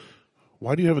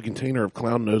Why do you have a container of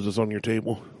clown noses on your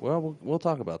table? Well, we'll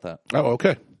talk about that. Oh,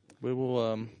 okay. We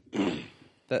will.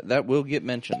 That will get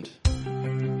mentioned.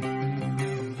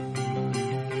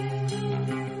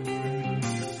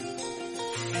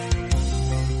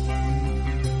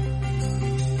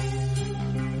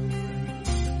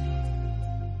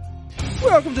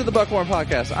 Welcome to the Buckhorn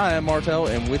Podcast. I am Martel,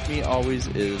 and with me always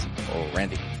is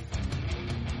Randy.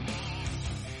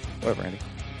 What, Randy?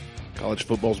 College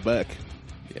football's back.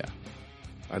 Yeah.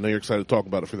 I know you're excited to talk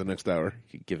about it for the next hour.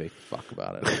 You could give a fuck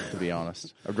about it, to be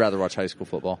honest. I'd rather watch high school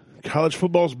football. College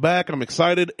football's back. I'm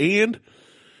excited. And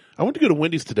I went to go to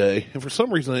Wendy's today. And for some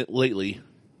reason lately,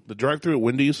 the drive-thru at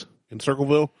Wendy's in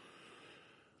Circleville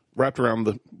wrapped around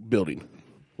the building.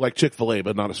 Like Chick-fil-A,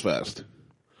 but not as fast.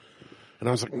 And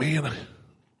I was like, man,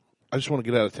 I just want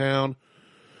to get out of town,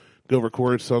 go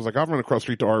record. So I was like, I'll run across the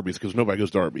street to Arby's because nobody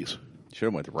goes to Arby's. Should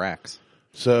have went to Rax.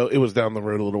 So it was down the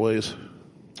road a little ways.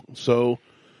 So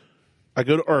I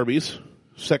go to Arby's,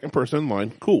 second person in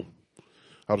line. Cool.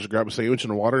 I'll just grab a sandwich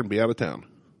and a water and be out of town.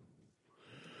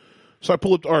 So I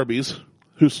pull up to Arby's,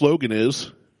 whose slogan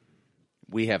is,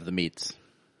 "We have the meats."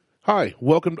 "Hi,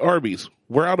 welcome to Arby's.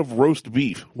 We're out of roast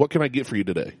beef. What can I get for you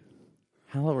today?"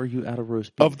 How are you out of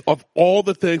roast beef? Of all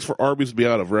the things for Arby's to be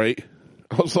out of, right?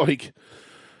 I was like,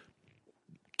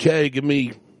 okay, give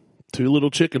me 2 little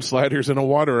chicken sliders and a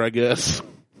water, I guess.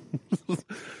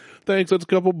 Thanks, that's a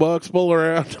couple bucks. Pull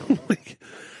around. Like,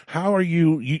 how are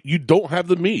you don't have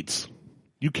the meats.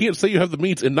 You can't say you have the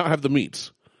meats and not have the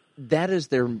meats. That is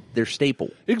their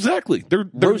staple. Exactly. They're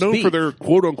Roast known beef. for their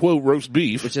quote unquote roast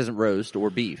beef. Which isn't roast or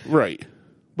beef. Right.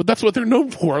 But that's what they're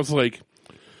known for. I was like,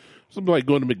 something like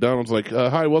going to McDonald's, like,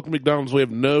 hi, welcome to McDonald's. We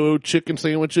have no chicken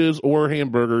sandwiches or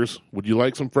hamburgers. Would you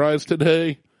like some fries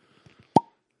today?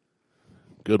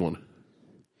 Good one.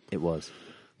 It was.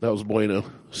 That was bueno.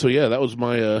 So yeah, that was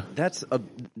my.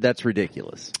 That's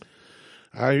ridiculous.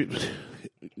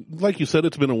 Like you said,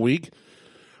 it's been a week.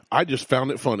 I just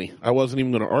found it funny. I wasn't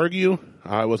even going to argue.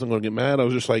 I wasn't going to get mad. I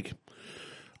was just like,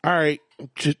 all right,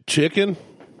 chicken.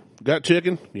 Got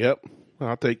chicken? Yep.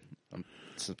 I'll take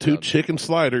 2 chicken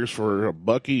sliders for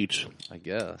 $1 each. I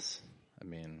guess. I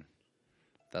mean,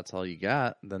 if that's all you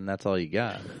got, then that's all you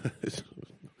got. I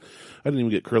didn't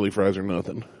even get curly fries or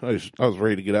nothing. I was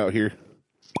ready to get out here.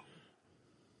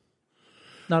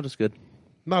 Not as good.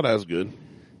 Not as good.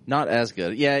 Not as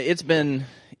good. Yeah, it's been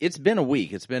a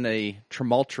week. It's been a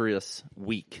tumultuous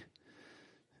week.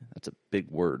 That's a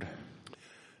big word.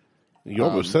 You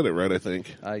almost said it right, I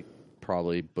think. I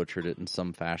probably butchered it in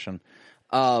some fashion.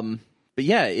 But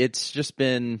yeah, it's just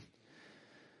been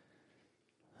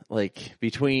like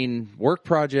between work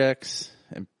projects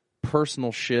and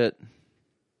personal shit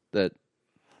that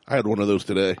I had one of those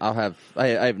today. I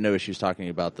have no issues talking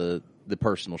about the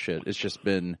personal shit. It's just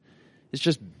been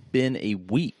a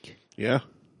week. Yeah.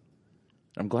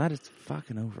 I'm glad it's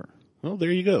fucking over. Well,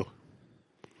 there you go.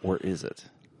 Or is it?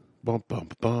 Bum, bum,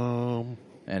 bum.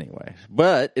 Anyway,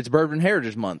 but it's Bourbon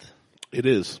Heritage Month. It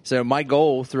is. So my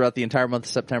goal throughout the entire month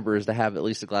of September is to have at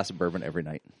least a glass of bourbon every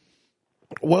night.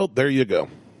 Well, there you go.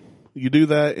 You do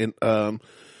that, and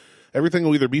everything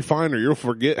will either be fine or you'll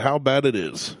forget how bad it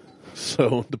is.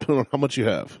 So, depending on how much you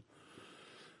have.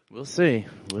 We'll see.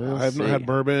 I have not had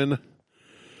bourbon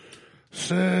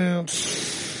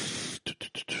since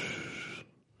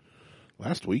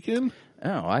last weekend.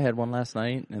 Oh, I had one last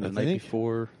night and the night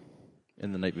before.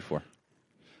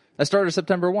 I started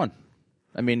September 1.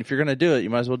 I mean, if you're going to do it, you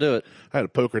might as well do it. I had a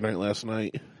poker night last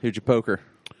night. Who'd you poker?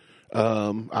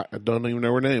 I don't even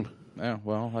know her name. Oh,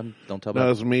 well, don't tell me. That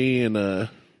was me and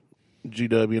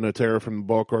GW and Otera from the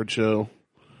Ball Card Show.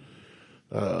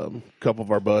 A couple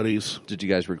of our buddies. Did you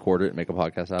guys record it and make a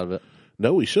podcast out of it?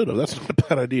 No, we should have. That's not a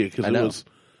bad idea because it was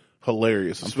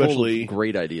hilarious. Especially full of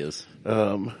great ideas.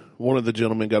 One of the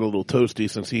gentlemen got a little toasty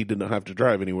since he did not have to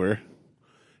drive anywhere.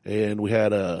 And we had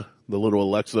the little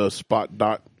Alexa spot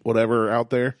dot whatever out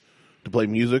there to play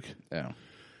music. Yeah.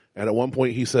 And at one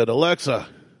point he said, "Alexa,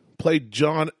 play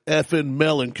John effing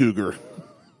Mellencougar."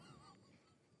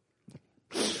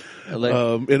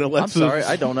 And Alexa, I'm sorry,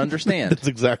 I don't understand. That's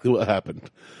exactly what happened.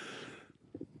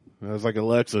 I was like,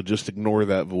 Alexa, just ignore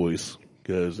that voice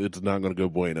because it's not going to go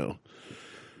bueno.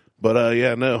 But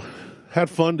yeah, no, had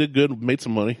fun, did good, made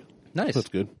some money. Nice, that's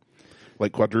good.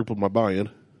 Like quadrupled my buy-in.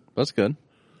 That's good.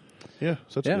 Yeah,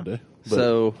 so that's a good day.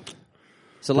 But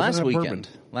so last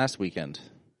weekend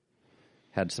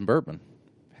had some bourbon,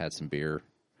 had some beer,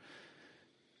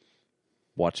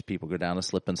 watched people go down a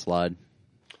slip and slide.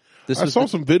 I saw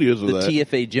some videos of that. The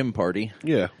TFA gym party.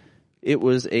 Yeah. It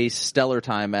was a stellar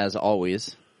time as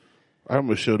always. I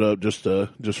almost showed up just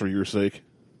for your sake.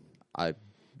 I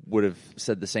would have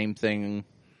said the same thing.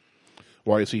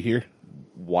 Why is he here?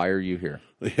 Why are you here?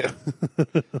 Yeah.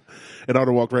 And I would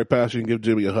have walked right past you and give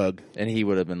Jimmy a hug. And he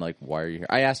would have been like, why are you here?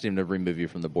 I asked him to remove you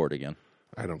from the board again.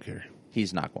 I don't care.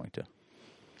 He's not going to.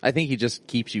 I think he just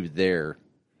keeps you there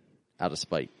out of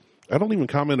spite. I don't even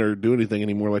comment or do anything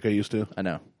anymore like I used to. I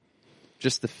know.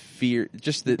 Just the fear,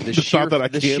 just the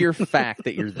sheer fact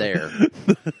that you're there.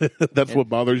 That's what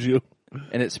bothers you.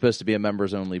 And it's supposed to be a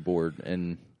members only board.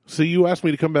 And see, you asked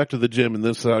me to come back to the gym, and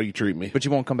this is how you treat me. but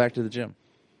you won't come back to the gym.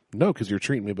 No, because you're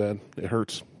treating me bad. It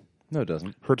hurts. No, it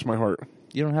doesn't. Hurts my heart.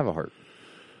 You don't have a heart.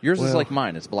 Yours is like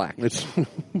mine. It's black. It's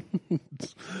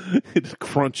it's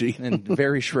crunchy. And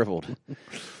very shriveled.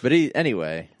 But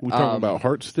anyway. We talking about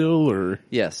heart still, or?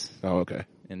 Yes. Oh, okay.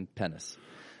 And penis.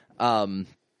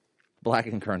 Black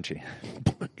and crunchy.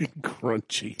 Black and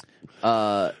crunchy.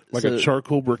 Like a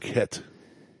charcoal briquette.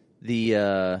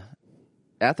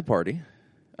 At the party,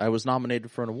 I was nominated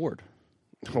for an award.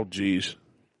 Oh, geez.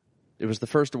 It was the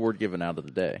first award given out of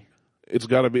the day. It's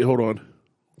got to be. Hold on.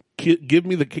 Give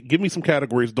me some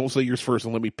categories. Don't say yours first,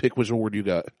 and let me pick which award you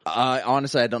got.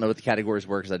 Honestly, I don't know what the categories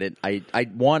were because I didn't.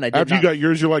 After you got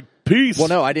yours, you're like, peace. Well,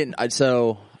 no, I didn't.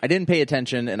 So I didn't pay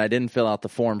attention, and I didn't fill out the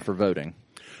form for voting.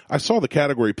 I saw the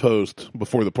category post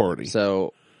before the party.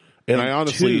 So, and I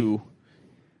honestly,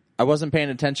 I wasn't paying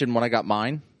attention when I got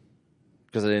mine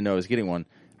because I didn't know I was getting one.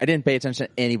 I didn't pay attention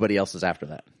to anybody else's after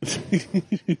that.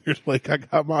 You're like, I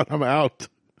got mine. I'm out.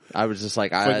 I was just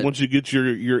like, like once you get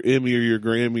your Emmy or your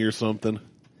Grammy or something,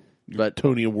 but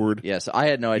Tony Award. Yes, I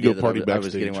had no idea that I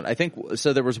was getting one. I think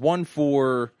so. There was one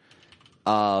for,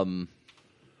 they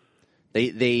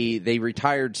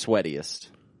retired Sweatiest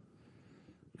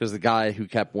because the guy who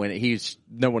kept winning,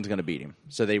 no one's going to beat him.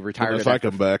 So they retired. Unless I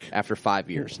come back after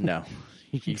 5 years. No,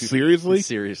 seriously,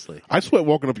 seriously. I sweat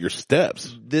walking up your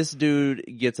steps. This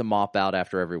dude gets a mop out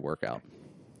after every workout.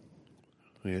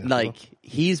 Yeah. Like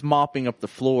he's mopping up the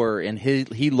floor, and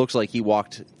he looks like he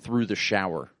walked through the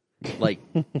shower. Like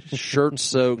shirts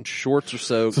soaked, shorts are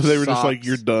soaked. So they were socks. just like,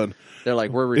 "You're done." They're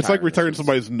like, "We're retiring." It's like retiring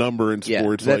somebody's number in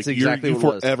sports. Yeah, that's like exactly you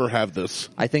what it forever have this.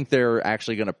 I think they're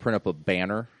actually going to print up a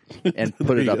banner and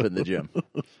put it up in the gym.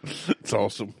 It's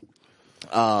awesome.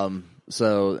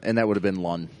 So, and that would have been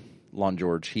Lon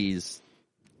George. He's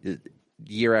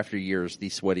year after year is the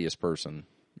sweatiest person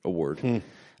award.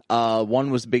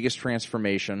 One was biggest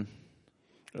transformation.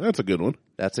 That's a good one.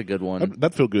 That's a good one.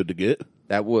 That'd feel good to get.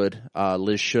 That would.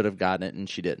 Liz should have gotten it, and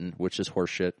she didn't, which is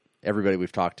horseshit. Everybody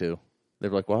we've talked to, they're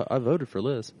like, well, I voted for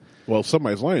Liz. Well,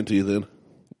 somebody's lying to you then.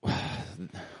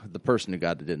 The person who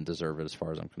got it didn't deserve it as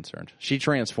far as I'm concerned. She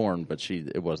transformed, but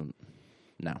it wasn't.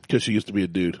 No. Because she used to be a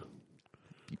dude.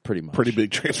 Pretty much. Pretty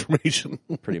big transformation.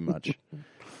 Pretty much.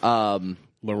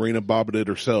 Lorena bobbited it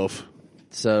herself.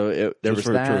 So there was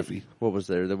that. Trophy. What was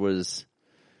there? There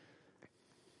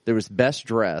was best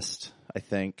dressed, I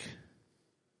think,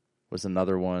 was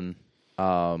another one.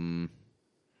 I'm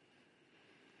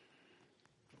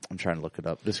trying to look it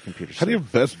up. This computer. How do you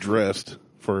have best dressed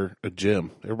for a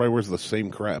gym? Everybody wears the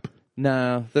same crap.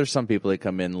 No, there's some people that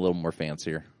come in a little more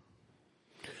fancier.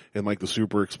 In like the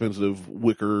super expensive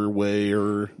wicker way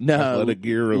or no, athletic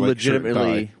gear or like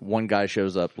legitimately one guy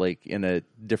shows up like in a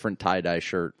different tie-dye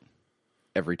shirt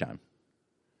every time.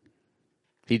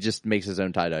 He just makes his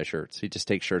own tie-dye shirts. He just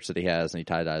takes shirts that he has and he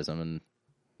tie-dyes them, and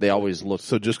they always look...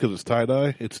 So just because it's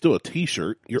tie-dye, it's still a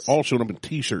T-shirt. You're all showing up in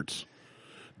T-shirts.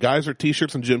 Guys are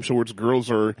T-shirts and gym shorts.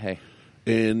 Girls are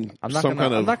in I'm not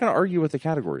going to argue with the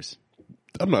categories.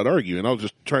 I'm not arguing. I was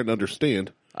just trying to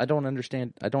understand. I don't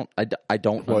understand. I don't Why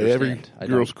understand. Every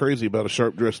girl's crazy about a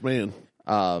sharp-dressed man.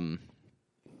 So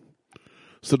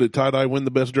did tie-dye win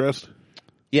the best dressed?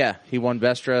 Yeah, he won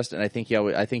best dressed, and I think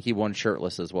he won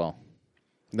shirtless as well.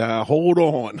 Now, hold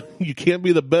on. You can't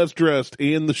be the best dressed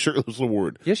and the shirtless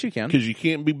award. Yes, you can. Because you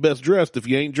can't be best dressed if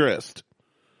you ain't dressed.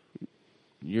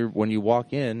 When you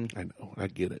walk in... I know. I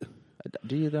get it.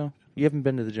 Do you, though? You haven't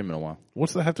been to the gym in a while.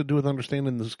 What's that have to do with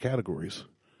understanding those categories?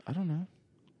 I don't know.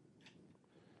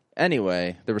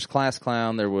 Anyway, there was class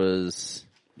clown. There was...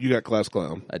 You got class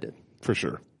clown. I did. For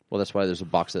sure. Well, that's why there's a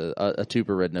box of... a tube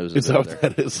of red noses. Is that what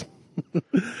that is?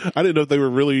 I didn't know if they were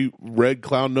really red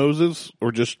clown noses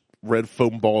or just red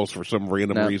foam balls for some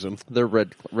random reason. They're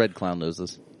red clown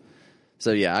noses.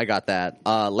 So, yeah, I got that.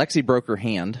 Lexi broke her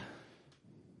hand.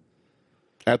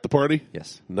 At the party?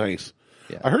 Yes. Nice.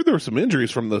 Yeah. I heard there were some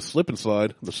injuries from the slip and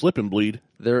slide, the slip and bleed.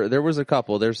 There was a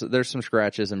couple. There's some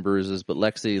scratches and bruises, but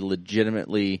Lexi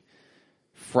legitimately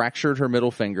fractured her middle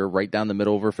finger right down the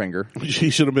middle of her finger. She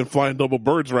should have been flying double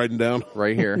birds riding down.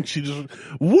 Right here. She just,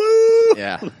 woo!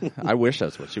 Yeah. I wish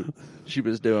that's what she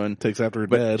was doing. Takes after her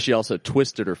but dad. She also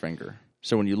twisted her finger.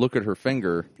 So when you look at her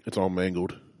finger, It's all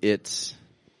mangled. it's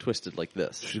twisted like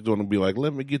this. She's going to be like,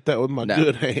 let me get that with my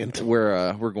good hand.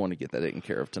 We're going to get that taken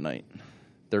care of tonight.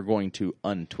 They're going to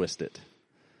untwist it.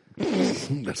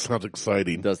 That sounds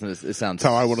exciting. Doesn't it? It sounds.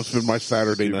 That's how I want to spend my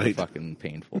Saturday super night. Fucking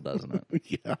painful, doesn't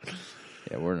it? Yeah.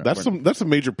 Yeah, That's some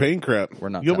major pain crap. We're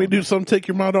not You want me to telling do something? Take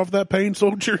your mind off that pain,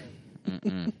 soldier.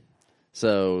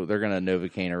 So they're going to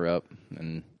Novocaine her up,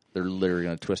 and they're literally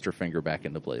going to twist her finger back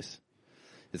into place.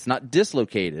 It's not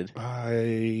dislocated.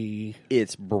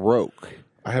 It's broke.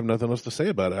 I have nothing else to say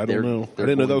about it. I don't know. I they're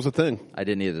didn't know that was a thing. I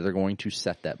didn't either. They're going to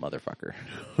set that motherfucker.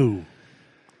 Who?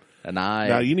 And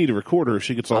Now you need to record her if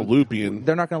she gets all loopy, and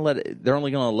they're not going to let it. They're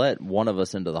only going to let one of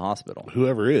us into the hospital.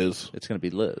 whoever is. It's going to be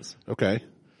Liz. Okay.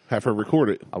 Have her record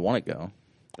it, I want to go.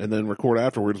 and then record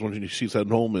afterwards when she's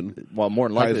heading home and Well, more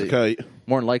than high likely, as a kite.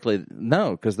 more than likely,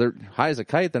 no, because they're high as a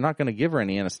kite. They're not going to give her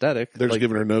any anesthetic. They're just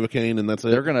giving her Novocaine, and that's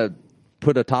it. They're going to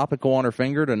put a topical on her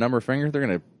finger to numb her finger. They're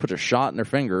going to put a shot in her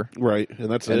finger, Right, and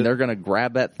that's it. and they're going to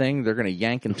grab that thing. They're going to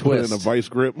yank and Put it twist. in a vice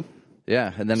grip,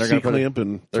 Yeah, and then they're going to C-clamp,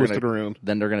 and twist it around.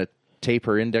 Then they're going to tape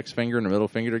her index finger and her middle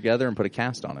finger together and put a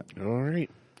cast on it. All right.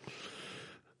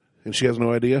 And she has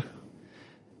no idea?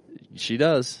 She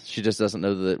does. She just doesn't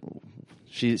know that.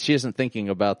 She isn't thinking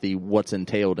about the what's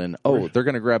entailed in. Oh, they're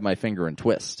going to grab my finger and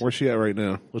twist. Where's she at right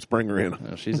now? Let's bring her in.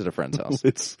 No, she's at a friend's house.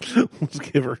 let's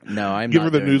give her. No, I'm give not her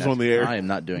the doing news that. on the air. I am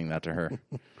not doing that to her.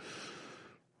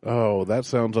 Oh, that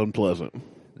sounds unpleasant.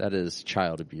 That is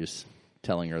child abuse.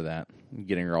 Telling her that,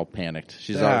 getting her all panicked.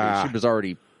 She was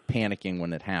already panicking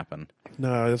when it happened.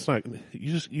 No, it's not.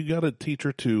 You got to teach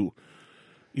her to.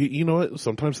 You know what?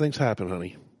 Sometimes things happen,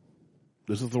 honey.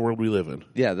 This is the world we live in.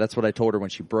 Yeah, that's what I told her when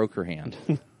she broke her hand.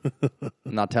 I'm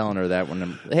not telling her that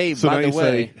when hey, So by now the you way,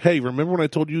 say, hey, remember when I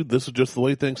told you this is just the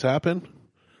way things happen?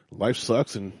 Life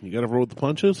sucks and you got to roll with the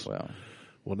punches?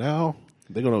 Well, now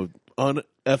they're going to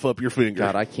un-F up your finger.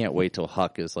 God, I can't wait till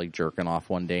Huck is like jerking off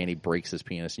one day and he breaks his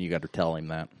penis and you got to tell him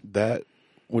that. That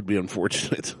would be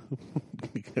unfortunate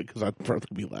because I'd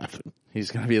probably be laughing. He's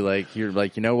going to be like, you're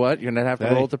like, you know what? You're going to have to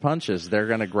roll with the punches. They're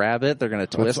going to grab it. They're going to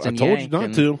twist and yank. I told you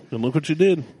not to, and look what you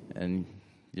did. And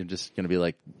you're just going to be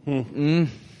like, I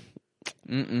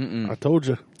told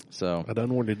you. So I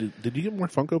done warned you. Did you get more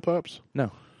Funko Pops?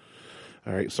 No.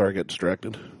 All right. Sorry, I got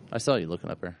distracted. I saw you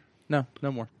looking up there. No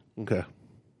more. Okay.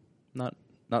 Not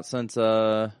since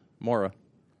Mora.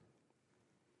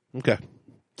 Okay.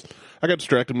 I got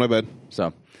distracted. My bad.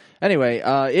 So, anyway,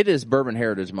 it is Bourbon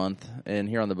Heritage Month, and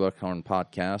here on the Buckhorn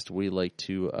Podcast, we like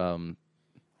to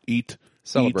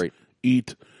celebrate.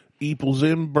 Eat equals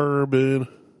in bourbon.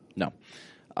 No.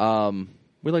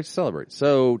 We like to celebrate.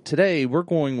 So, today, we're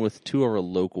going with two of our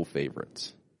local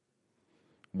favorites.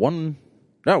 One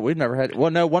we've never had.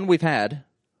 Well, no, one we've had.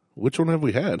 Which one have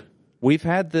we had? We've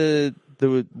had the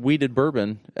weeded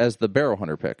bourbon as the barrel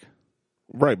hunter pick.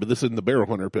 Right, but this isn't the barrel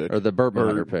hunter pick. Or the bourbon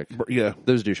hunter pick. Yeah.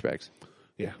 Those douchebags.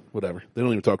 Yeah, whatever. They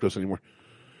don't even talk to us anymore.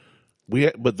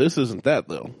 But this isn't that,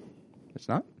 though. It's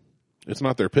not? It's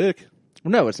not their pick.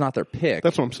 No, it's not their pick.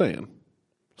 That's what I'm saying.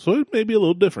 So it may be a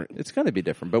little different. It's going to be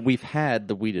different, but we've had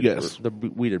the weeded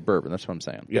bourbon. That's what I'm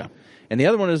saying. Yeah. And the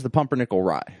other one is the Pumpernickel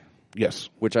Rye. Yes.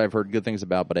 Which I've heard good things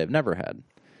about, but I've never had.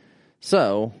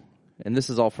 So, and this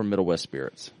is all from Middlewest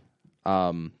Spirits.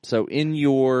 So in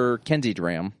your Kenzie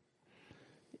Dram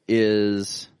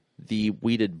is the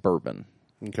weeded bourbon.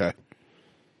 Okay.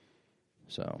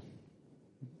 So,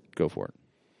 go for it.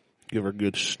 Give her a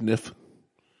good sniff.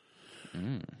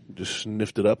 Just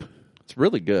sniffed it up. It's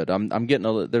really good. I'm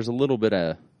getting there's a little bit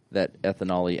of that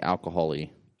ethanol-y, alcohol-y.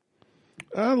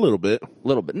 A little bit.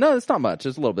 No, it's not much.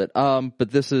 It's a little bit.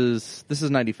 But this is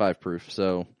 95 proof,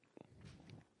 so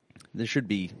there should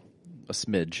be a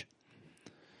smidge.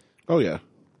 Oh yeah.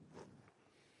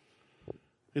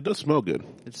 It does smell good.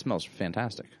 It smells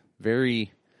fantastic.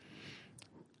 Very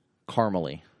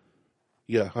caramely.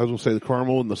 Yeah, I was going to say the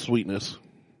caramel and the sweetness.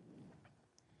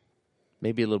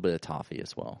 Maybe a little bit of toffee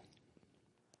as well.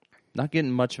 Not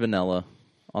getting much vanilla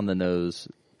on the nose.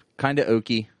 Kind of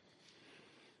oaky.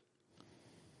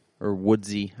 Or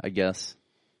woodsy, I guess.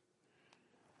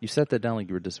 You set that down like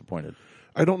you were disappointed.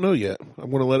 I don't know yet. I'm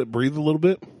going to let it breathe a little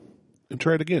bit and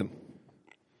try it again.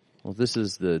 Well, this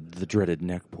is the dreaded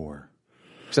neck pour.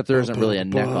 Except there isn't really a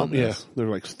neck on this. Yeah, they're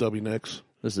like stubby necks.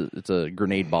 It's a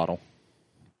grenade bottle.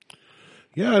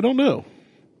 Yeah, I don't know.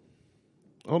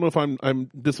 I don't know if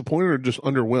I'm disappointed or just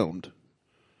underwhelmed.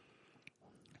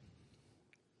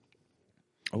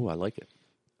 Oh, I like it.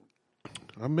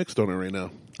 I'm mixed on it right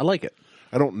now. I like it.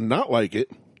 I don't not like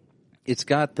it. It's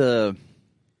got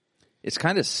it's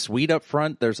kind of sweet up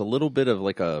front. There's a little bit of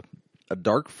like a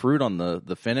dark fruit on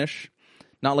the finish.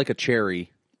 Not like a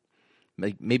cherry.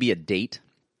 maybe a date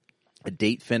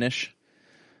finish.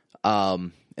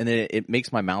 And then it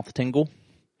makes my mouth tingle,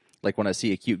 like when I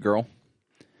see a cute girl.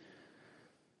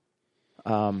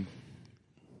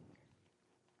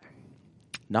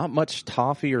 Not much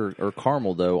toffee or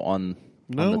caramel though on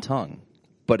the tongue,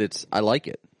 but I like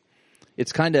it.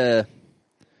 It's kind of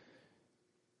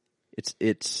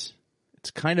it's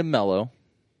kind of mellow,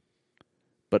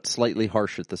 but slightly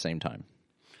harsh at the same time.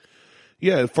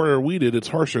 Yeah, for weeded, it's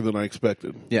harsher than I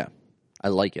expected. Yeah, I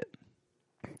like it.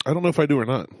 I don't know if I do or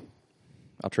not.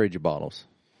 I'll trade you bottles.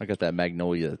 I got that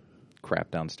Magnolia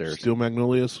crap downstairs. Steel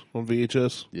Magnolias on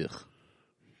VHS. Ugh.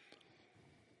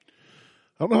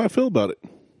 I don't know how I feel about it.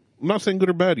 I'm not saying good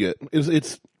or bad yet.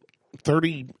 It's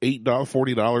 $38,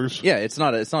 $40. Yeah, it's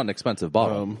not an expensive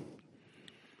bottle.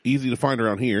 Easy to find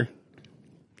around here.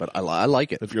 But I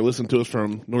like it. If you're listening to us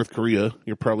from North Korea,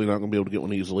 you're probably not going to be able to get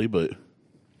one easily, but...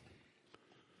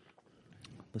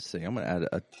 Let's see. I'm going to add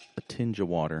a tinge of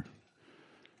water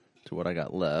to what I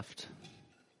got left.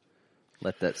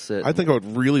 Let that sit. I think I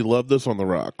would really love this on the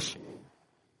rocks.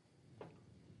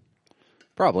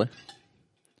 Probably.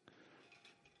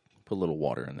 Put a little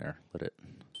water in there.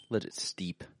 Let it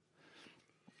steep.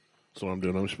 That's what I'm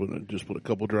doing. I'm just put a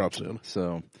couple drops in.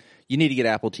 So, you need to get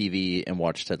Apple TV and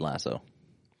watch Ted Lasso,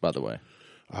 by the way.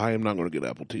 I am not going to get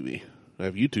Apple TV. I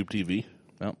have YouTube TV.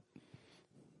 Well.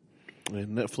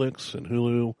 And Netflix and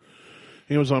Hulu,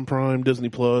 Amazon Prime, Disney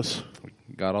Plus.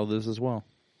 Got all this as well.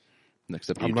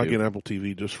 Except YouTube. I'm not getting Apple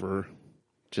TV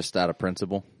just out of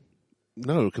principle.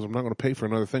 No, because I'm not going to pay for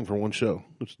another thing for one show.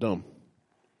 It's dumb.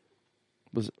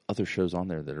 There's other shows on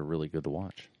there that are really good to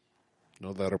watch.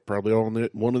 No, that are probably all on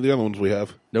one of the other ones we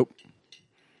have. Nope.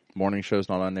 Morning show's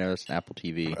not on there. That's an Apple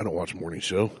TV. I don't watch morning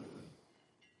show.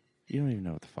 You don't even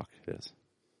know what the fuck it is.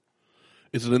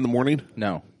 Is it in the morning?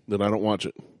 No. Then I don't watch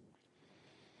it.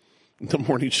 The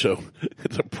morning show.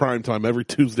 It's a prime time every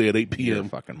Tuesday at 8 p.m. You're a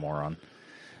fucking moron.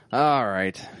 All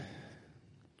right.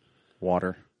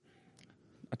 Water.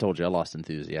 I told you I lost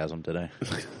enthusiasm today.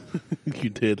 You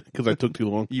did, because I took too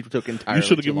long. You took entirely You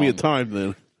should have too given me a long. time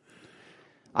then.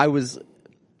 I was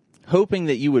hoping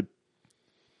that you would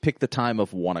pick the time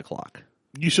of 1 o'clock.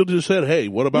 You should have just said, hey,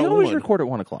 what about You always 1? record at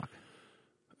 1 o'clock.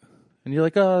 And you're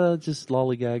like, oh, just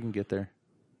lollygag and get there.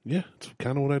 Yeah, it's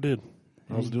kind of what I did.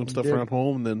 I was doing stuff did. around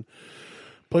home and then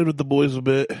played with the boys a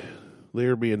bit. They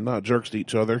were being not jerks to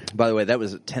each other. By the way, that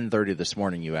was at 10:30 this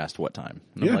morning. You asked what time.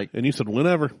 And Yeah, I'm like, and you said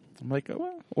whenever. oh,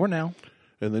 well, or now.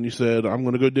 And then you said, I'm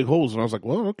going to go dig holes. And I was like,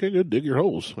 well, okay, go dig your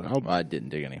holes. I didn't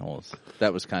dig any holes.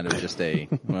 That was kind of just a,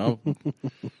 well,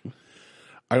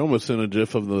 I almost sent a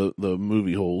gif of the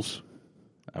movie holes.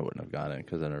 I wouldn't have got it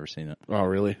because I've never seen it. Oh,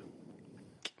 really?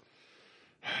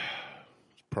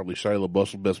 It's probably Shia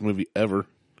LaBeouf's best movie ever.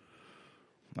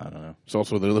 I don't know. It's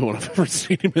also the only one I've ever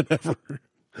seen him in ever.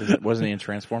 Wasn't he in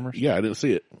Transformers? Yeah, I didn't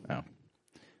see it. Oh.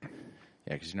 Yeah,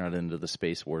 because you're not into the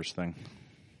Space Wars thing.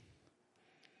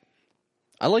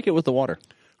 I like it with the water.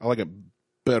 I like it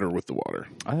better with the water.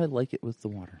 I like it with the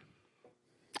water.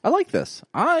 I like this.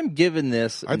 I'm giving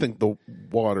this... I think the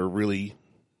water really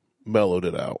mellowed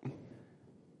it out.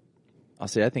 I'll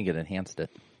say I think it enhanced it.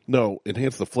 No,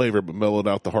 enhanced the flavor, but mellowed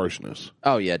out the harshness.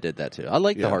 Oh, yeah, it did that too. I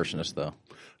like the Yeah. harshness, though.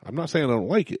 I'm not saying I don't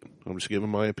like it. I'm just giving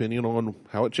my opinion on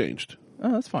how it changed.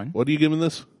 Oh, that's fine. What are you giving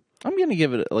this? I'm going to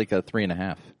give it like a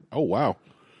 3.5. Oh, wow.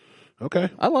 Okay.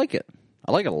 I like it.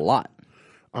 I like it a lot.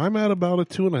 I'm at about a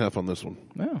 2.5 on this one.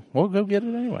 Yeah, we'll go get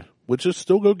it anyway. Which is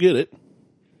still go get it.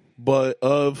 But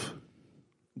of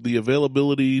the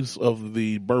availabilities of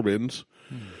the bourbons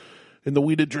and the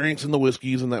weeded drinks and the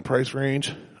whiskeys in that price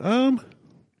range,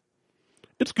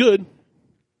 it's good.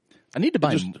 I need to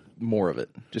buy more of it.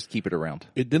 Just keep it around.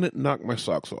 It didn't knock my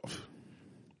socks off,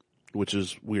 which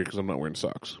is weird because I'm not wearing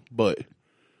socks. But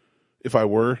if I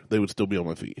were, they would still be on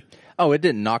my feet. Oh, it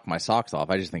didn't knock my socks off.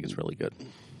 I just think it's really good.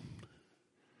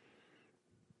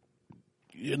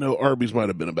 You know, Arby's might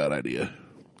have been a bad idea.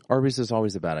 Arby's is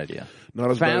always a bad idea.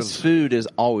 Not as bad Fast as, food is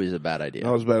always a bad idea.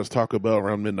 not as bad as Taco Bell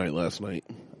around midnight last night.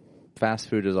 Fast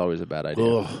food is always a bad idea.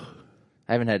 Ugh.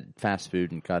 I haven't had fast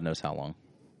food in God knows how long.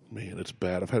 Man, it's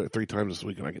bad. I've had it 3 times this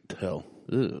week, and I can tell.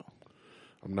 Ew.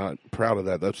 I'm not proud of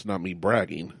that. That's not me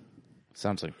bragging.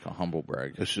 Sounds like a humble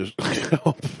brag. It's just, I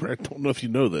don't know if you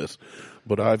know this,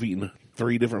 but I've eaten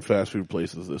 3 different fast food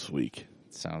places this week.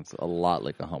 Sounds a lot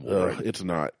like a humble brag. It's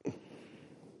not.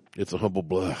 It's a humble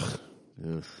blech.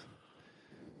 Ugh.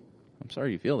 I'm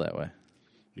sorry you feel that way.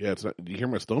 Yeah, it's not. Do you hear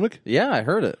my stomach? Yeah, I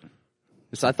heard it.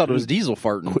 I thought it was Diesel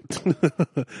farting.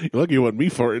 You're lucky it wasn't me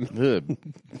farting. Ugh.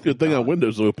 Good thing our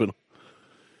window's open.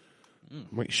 I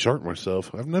might shart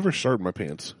myself. I've never sharted my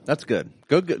pants. That's good.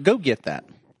 Go get that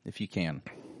if you can.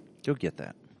 Go get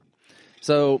that.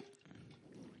 So,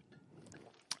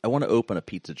 I want to open a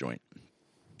pizza joint.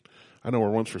 I know where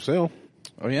one's for sale.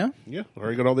 Oh, yeah? Yeah,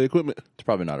 already got all the equipment. It's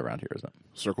probably not around here, is it?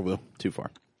 Circleville. Too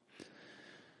far.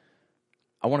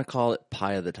 I want to call it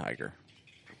Pie of the Tiger.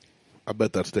 I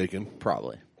bet that's taken.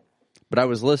 Probably. But I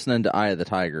was listening to Eye of the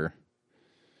Tiger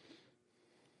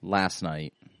last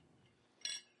night.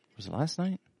 Was it last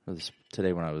night? Or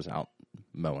today when I was out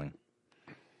mowing?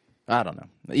 I don't know.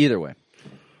 Either way.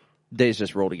 Days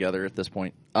just roll together at this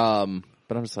point. But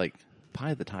I was like,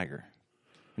 Pie of the Tiger.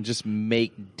 And just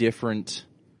make different...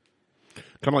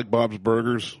 Kind of like Bob's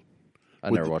Burgers.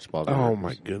 I never watched Bob's Burgers. Oh,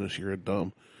 my goodness, you're a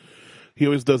dumb. He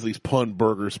always does these pun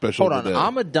burger specials. Hold on,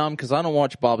 I'm a dumb because I don't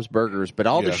watch Bob's Burgers, but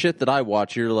all the Yeah. shit that I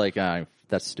watch, you're like,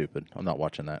 that's stupid. I'm not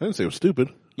watching that. I didn't say it was stupid.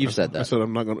 You've said that. I said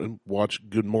I'm not going to watch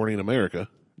Good Morning America.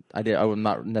 I did. I'm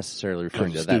not necessarily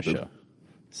referring to That's that stupid. show.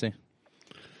 See,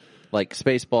 like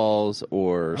Spaceballs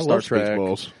or I Star love Trek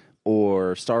Spaceballs.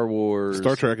 or Star Wars.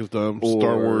 Star Trek is dumb.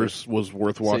 Star Wars was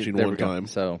worth watching there one we go. time.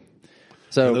 So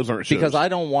those aren't shows. because I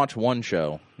don't watch one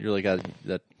show. You're like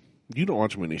that. You don't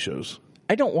watch many shows.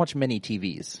 I don't watch many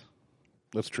TVs.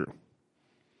 That's true.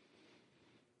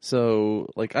 So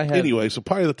like I have Anyway, so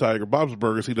Pie of the Tiger, Bob's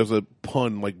Burgers, he does a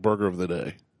pun like burger of the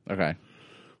day. Okay.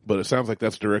 But it sounds like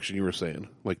that's the direction you were saying.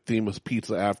 Like theme was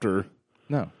pizza after.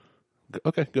 No.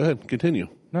 Okay, go ahead. Continue.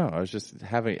 No, I was just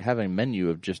having a menu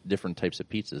of just different types of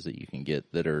pizzas that you can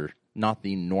get that are not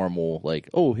the normal, like,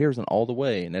 oh, here's an all the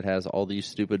way, and it has all these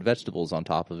stupid vegetables on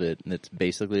top of it, and it's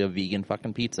basically a vegan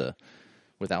fucking pizza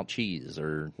without cheese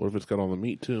or... What if it's got all the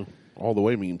meat, too? All the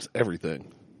way means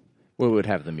everything. Well, it would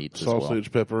have the meats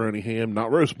Sausage, pepperoni, ham,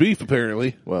 not roast beef,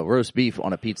 apparently. Well, roast beef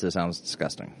on a pizza sounds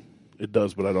disgusting. It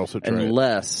does, but I'd also try it.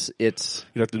 Unless it's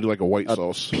You'd have to do like a white a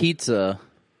sauce. pizza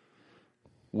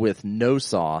with no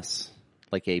sauce,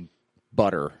 like a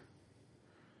butter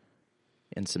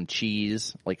and some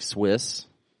cheese, like Swiss,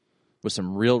 with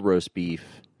some real roast beef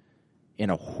and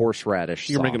a horseradish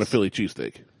You're sauce. making a Philly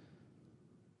cheesesteak.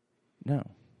 No.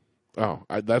 Oh,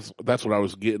 that's what I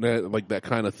was getting at, like that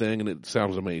kind of thing, and it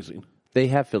sounds amazing. They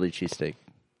have Philly cheesesteak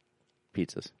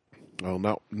pizzas. Oh,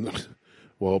 no.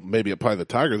 Well, maybe at Pie of the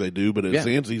Tiger they do, but at Yeah.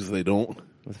 Zanzi's they don't.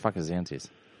 What the fuck is Zanzi's?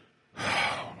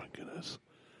 Oh, my goodness.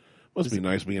 Must be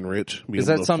nice being rich. Being Is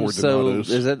able that to something afford so... Donato's.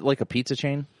 Is that like a pizza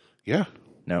chain? Yeah.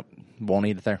 Nope. Won't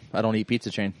eat it there. I don't eat pizza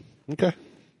chain. Okay.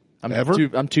 I'm Ever?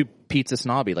 I'm too pizza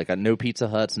snobby. Like, no Pizza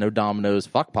Huts, no Domino's.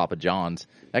 Fuck Papa John's.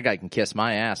 That guy can kiss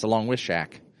my ass along with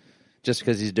Shaq. Just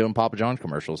because he's doing Papa John's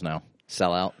commercials now.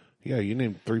 Sell out. Yeah, you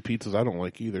named 3 pizzas I don't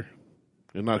like either.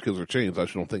 And not because they're chains. I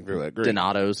just don't think they're that great.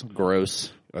 Donato's.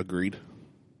 Gross. Agreed.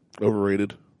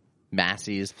 Overrated.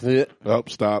 Massey's. Oh,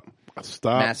 stop.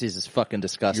 Stop. Massey's is fucking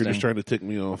disgusting. You're just trying to tick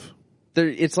me off.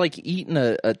 It's like eating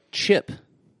a chip.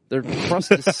 Their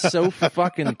crust is so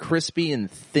fucking crispy and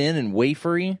thin and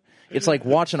wafery. It's like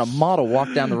watching a model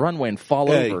walk down the runway and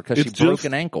fall over because she broke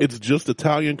an ankle. It's just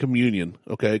Italian communion,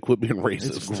 okay? Quit being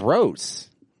racist. It's gross.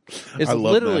 It's I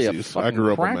love literally Massey's. a fucking I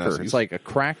grew up on cracker. Massey's. It's like a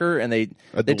cracker, and they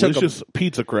took delicious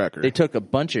pizza cracker. They took a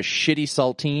bunch of shitty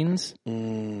saltines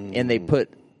and they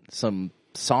put some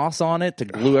sauce on it to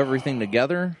glue everything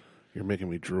together. You're making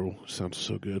me drool. Sounds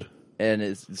so good. And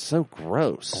it's so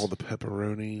gross. All the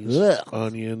pepperonis, Ugh.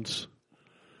 onions.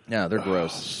 Yeah, they're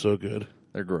gross. So good.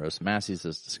 They're gross. Massey's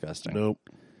is disgusting. Nope.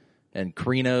 And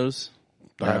Crino's.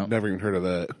 I've never even heard of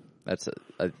that. That's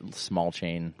a small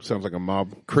chain. Sounds like a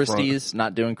mob. Christie's,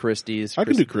 not doing Christie's. I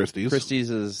can do Christie's.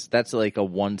 Christie's that's like a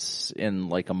once in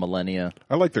like a millennia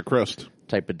I like their crust.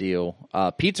 type of deal.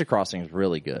 Pizza Crossing is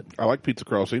really good. I like Pizza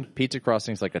Crossing. Pizza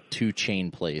Crossing is like a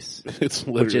 2-chain place. It's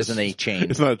literally, Which isn't a chain.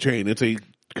 It's not a chain. It's a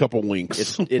couple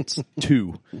links. It's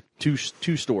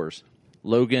two stores,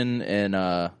 Logan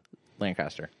and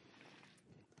Lancaster.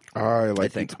 I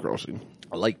like think. Pizza Crossing.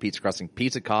 I like Pizza Crossing.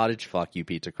 Pizza Cottage, fuck you,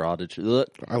 Pizza Cottage. Ugh.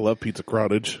 I love Pizza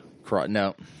Cottage.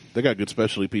 No, They got good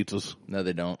specialty pizzas. no,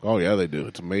 they don't. Oh yeah, they do.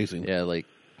 It's amazing. Yeah, like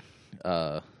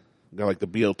Got like the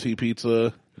BLT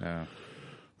pizza. no.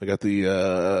 They got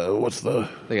the what's the?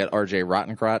 They got RJ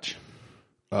Rottencrotch.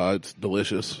 It's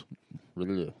delicious.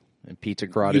 Ugh. And Pizza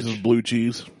Cottage. Uses blue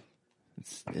cheese.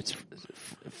 It's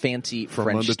fancy From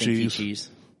French under stinky cheese. cheese.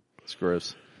 It's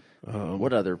gross.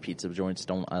 What other pizza joints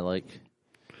don't I like?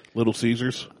 Little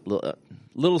Caesars.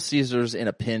 Little Caesars in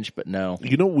a pinch, but no.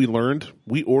 You know what we learned?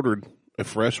 We ordered a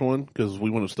fresh one because we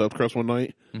went to stuffed crust one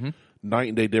night. Mm-hmm. Night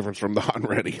and day difference from the hot and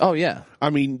ready. Oh, yeah. I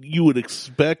mean, you would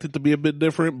expect it to be a bit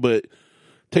different, but it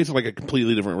tasted like a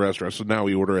completely different restaurant. So now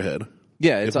we order ahead.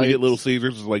 Yeah, If we get Little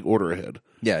Caesars, it's like order ahead.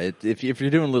 Yeah, if you're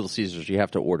doing Little Caesars, you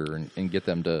have to order and get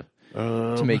them to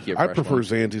to make you a I fresh prefer one.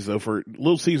 Zanzi's, though. For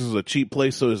Little Caesars a cheap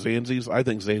place, so is Zanzi's. I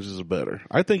think Zanzi's is better.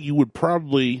 I think you would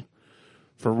probably,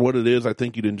 for what it is, I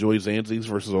think you'd enjoy Zanzi's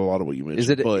versus a lot of what you mentioned. Is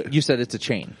it? But You said it's a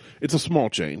chain. it's a small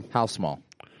chain. How small?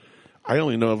 I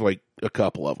only know of like a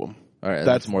couple of them. All right,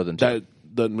 that's more than two.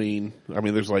 That doesn't mean. I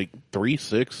mean, there's like 3,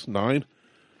 6, 9.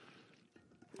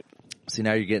 See,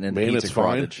 now you're getting into Man, pizza it's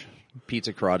fine. cottage,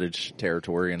 pizza cottage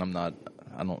territory, and I'm not.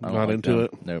 I don't Not like into them.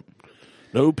 it? Nope.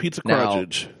 No pizza Now-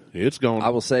 cottage. It's gone. I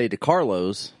will say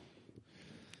DeCarlo's.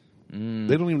 They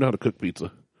don't even know how to cook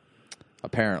pizza.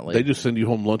 Apparently, They just send you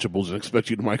home Lunchables and expect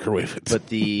you to microwave it. but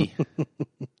the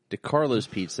DeCarlo's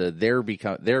Pizza,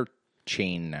 they're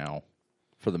chain now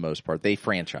for the most part. They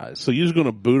franchise, So you're just going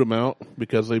to boot them out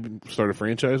because they started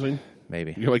franchising?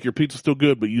 maybe, You're like, your pizza's still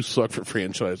good, but you suck for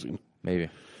franchising. maybe.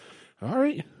 All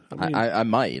right. I mean, I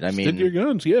might. I stick to your mean,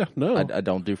 guns. Yeah, no. I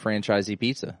don't do franchisee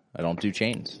pizza. I don't do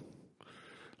chains.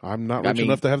 I'm not rich mean,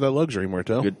 enough to have that luxury,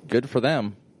 Martel. Good for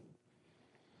them,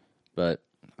 but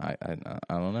I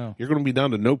don't know. You're going to be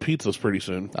down to no pizzas pretty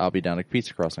soon. I'll be down at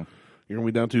Pizza Crossing. You're going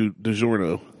to be down to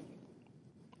DiGiorno.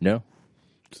 No,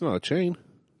 It's not a chain.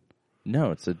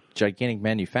 no, it's a gigantic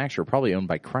manufacturer, probably owned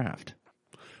by Kraft.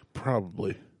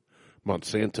 Probably.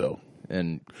 Monsanto.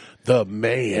 And The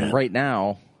man. right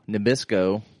now,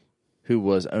 Nabisco, who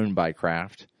was owned by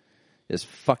Kraft, is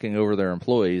fucking over their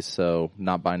employees, so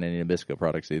not buying any Nabisco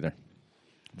products either.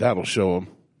 That'll show them.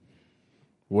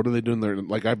 What are they doing there?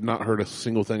 Like, I've not heard a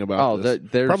single thing about this.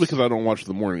 there's- Probably because I don't watch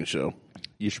the morning show.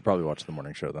 You should probably watch the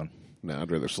morning show then. Nah,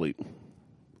 I'd rather sleep.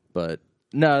 But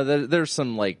no, there's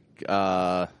some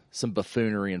some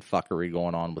buffoonery and fuckery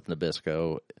going on with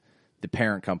Nabisco. The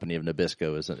parent company of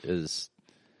Nabisco is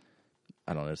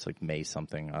I don't know, it's like May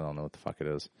something. I don't know what the fuck it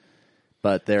is.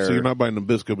 But they're So you're not buying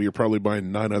Nabisco, but you're probably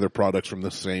buying 9 other products from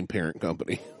the same parent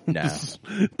company. No. This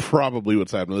is probably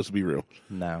what's happening. Let's be real.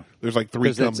 no. There's like 3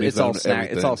 Because companies it's that all own snack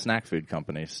everything. it's all snack food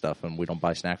company stuff, and we don't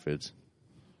buy snack foods.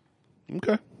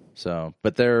 Okay. So,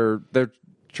 but they're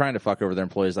trying to fuck over their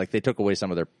employees. Like, they took away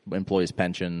some of their employees'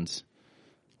 pensions.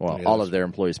 Well, Yeah, all that's- of their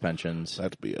employees' pensions.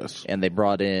 That's BS. And they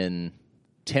brought in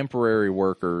temporary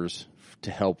workers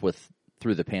to help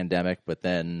through the pandemic, but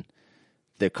then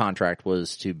the contract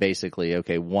was to basically,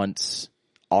 okay, once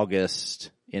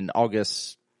August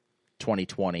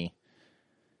 2020,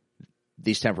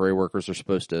 these temporary workers are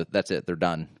supposed to, that's it, they're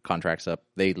done. Contract's up.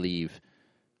 They leave.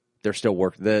 They're still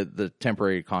the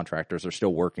temporary contractors are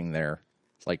still working there.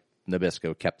 It's like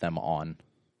Nabisco kept them on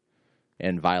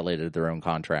and violated their own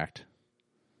contract.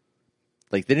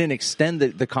 Like, they didn't extend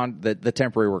the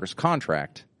temporary workers'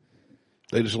 contract.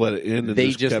 They just let it end. And They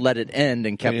just just kept let it end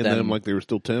and kept paying them like they were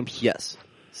still temps. Yes.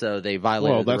 So they Well,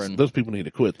 violated their own. those people need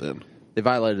to quit then. They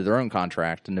violated their own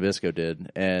contract, and Nabisco did,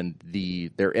 and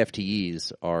their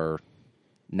FTEs are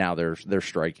now they're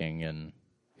striking and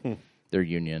their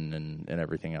union and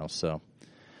everything else. So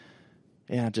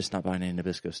yeah, just not buying any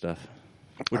Nabisco stuff,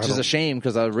 which is a shame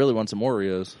because I really want some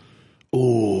Oreos.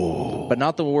 Oh, But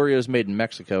not the Oreos made in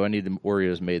Mexico. I need the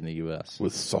Oreos made in the U.S.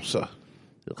 with salsa.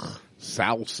 Ugh.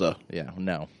 Salsa. Yeah,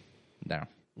 no.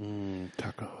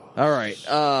 Taco. All right.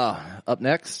 Up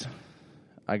next,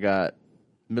 I got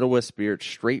Middlewest Spirit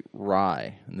Straight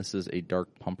Rye, and this is a dark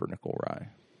pumpernickel rye.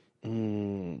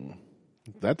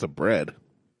 That's a bread.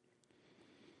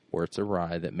 Or it's a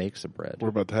rye that makes a bread. We're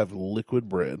about to have liquid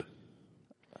bread.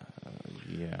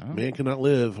 Yeah. Man cannot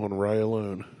live on rye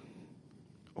alone.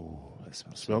 Oh, that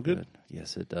smells Smell so good?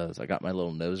 Yes, it does. I got my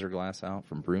little noser glass out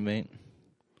from Brewmate.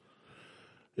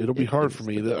 It'll be hard for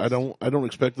me. I don't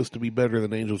expect this to be better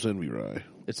than Angel's Envy rye.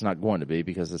 It's not going to be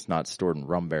because it's not stored in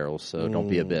rum barrels, so don't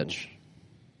be a bitch.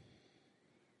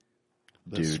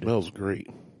 That Dude. smells great.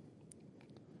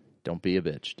 Don't be a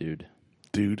bitch, dude.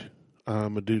 Dude,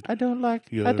 I'm a dude. I don't like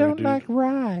dude.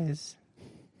 ryes.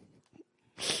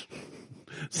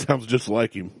 Sounds just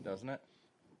like him. Doesn't it?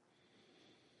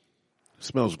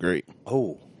 Smells great.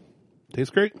 Oh.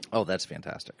 Tastes great. Oh, that's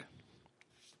fantastic.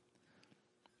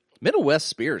 Middlewest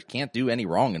Spirits can't do any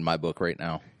wrong in my book right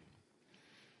now.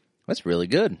 That's really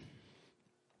good.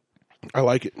 I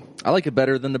like it. I like it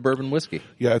better than the bourbon whiskey,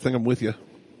 Yeah, I think I'm with you.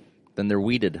 than their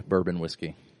weeded bourbon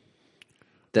whiskey.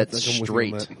 That's I think I'm with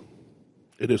you on straight.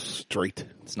 that. It is straight.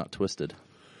 It's not twisted.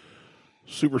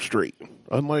 Super straight.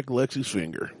 Unlike Lexi's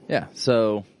finger. Yeah,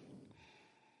 so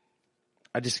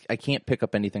I can't pick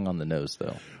up anything on the nose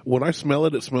though. When I smell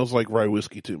it, it smells like rye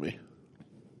whiskey to me.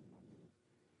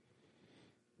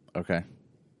 Okay.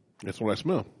 That's what I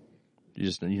smell.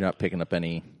 You're not picking up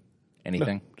anything?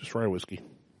 No, just rye whiskey.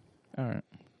 All right.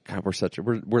 God,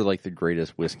 we're like the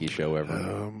greatest whiskey show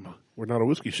ever. We're not a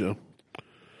whiskey show.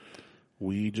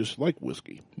 We just like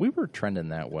whiskey. We were trending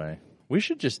that way. We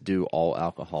should just do all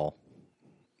alcohol.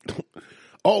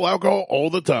 All alcohol, all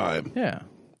the time. Yeah.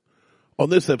 On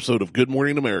this episode of Good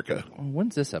Morning America.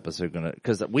 When's this episode gonna?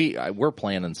 Because we're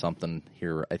planning something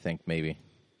here. I think maybe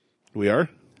We are?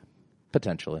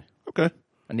 potentially. Okay.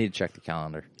 I need to check the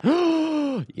calendar.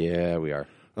 Yeah, we are.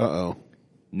 Uh-oh.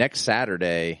 Next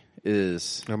Saturday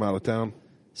is I'm out of town.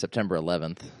 September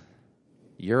 11th.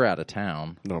 You're out of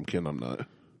town. No, I'm kidding. I'm not.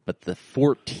 But the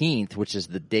 14th, which is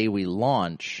the day we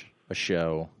launch a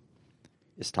show,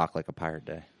 is Talk Like a Pirate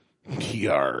Day.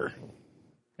 Yar.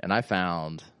 And I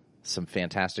found some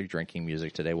fantastic drinking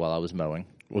music today while I was mowing.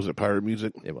 Was it pirate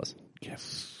music? It was.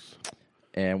 Yes.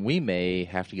 And we may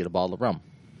have to get a bottle of rum.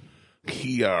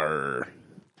 Yar.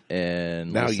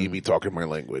 And Now listen, you be talking my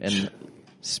language. and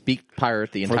speak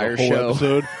pirate the For entire the whole show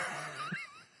episode,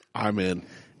 I'm in.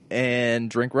 and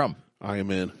drink rum. I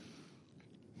am in.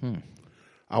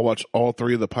 I watched all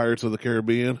 3 of the Pirates of the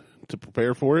Caribbean to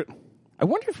prepare for it. I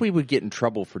wonder if we would get in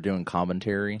trouble for doing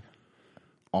commentary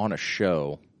on a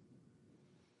show,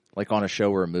 like on a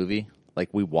show or a movie. Like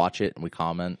we watch it and we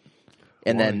comment,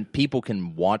 and Why? then people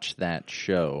can watch that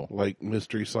show. Like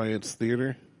Mystery Science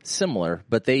Theater. Similar,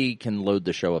 but they can load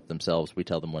the show up themselves. We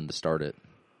tell them when to start it.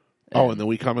 And then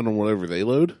we comment on whatever they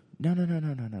load?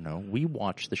 No. We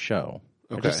watch the show.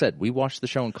 I Okay. just said we watch the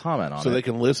show and comment on So it they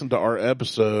can listen to our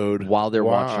episode while they're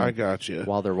watching. I got you.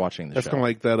 While they're watching the That's show. kind of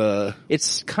like that.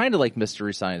 It's kind of like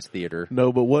Mystery Science Theater.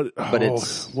 No, but what? But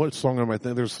what song am I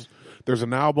thinking? There's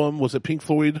an album. Was it Pink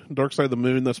Floyd, Dark Side of the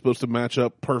Moon? That's supposed to match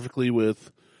up perfectly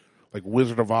with like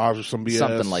Wizard of Oz or some BS.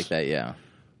 Something like that, yeah.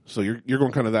 So you're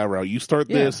going kind of that route. You start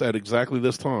Yeah. this at exactly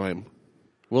this time.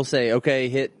 We'll say, okay,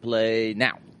 hit play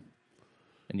now.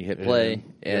 And you hit play,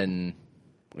 and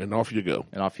off you go.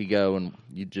 off you go, and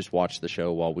you just watch the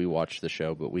show while we watch the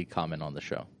show, but we comment on the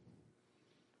show.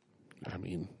 I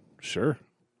mean, sure.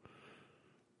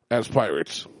 As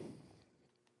pirates.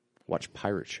 Watch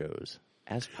pirate shows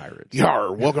as pirates.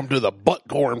 Yar, welcome to the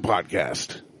Buttcorn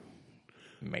Podcast.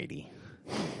 Matey.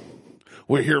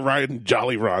 We're here riding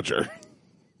Jolly Roger.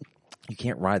 You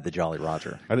can't ride the Jolly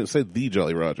Roger. I didn't say the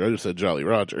Jolly Roger. I just said Jolly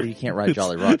Roger. You can't ride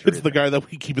Jolly Roger It's either. the guy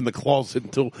that we keep in the closet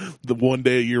until the one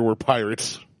day a year we're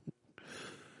pirates.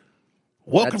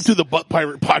 Welcome That's- to the Butt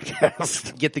Pirate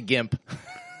Podcast. Get the gimp.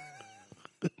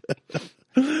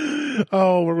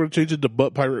 Oh, we're going to change it to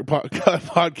Butt Pirate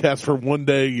Podcast for one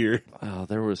day a year. Oh,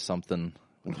 there was something.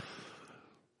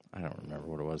 I don't remember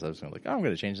what it was. I was going to I'm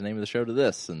going to change the name of the show to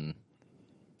this, and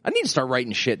I need to start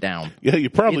writing shit down. Yeah, you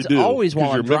probably It's do. always 'cause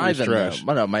while your I'm memory's driving. trash.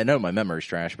 Though. I know my memory's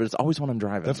trash, but it's always when I'm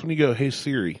driving. That's when you go, hey,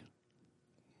 Siri,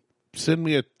 send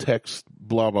me a text,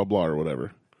 blah, blah, blah, or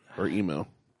whatever, or email.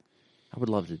 I would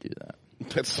love to do that.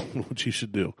 That's what you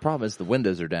should do. Problem is the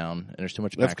windows are down and there's too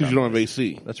much. That's because background you don't have noise.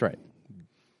 AC. That's right.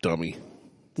 Dummy.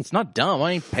 It's not dumb.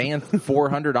 I ain't paying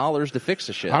 $400 to fix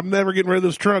the shit. I'm never getting rid of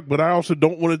this truck, but I also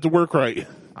don't want it to work right.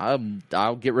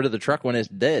 I'll get rid of the truck when it's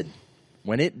dead.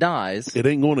 When it dies, It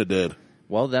ain't going to dead.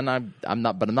 well then I'm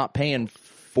not. But I'm not paying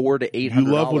 $400 to $800.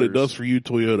 You love what it does for you,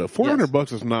 Toyota.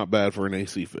 $400 Yes. is not bad for an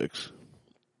AC fix.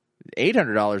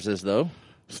 $800 is though.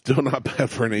 Still not bad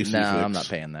for an AC No, fix. I'm not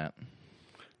paying that.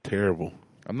 Terrible.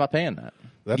 I'm not paying that.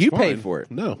 That's you fine. paid for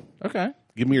it. No. Okay.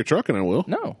 Give me your truck and I will.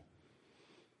 No.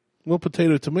 Well,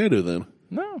 potato, tomato then.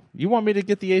 No. You want me to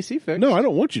get the AC fixed? No, I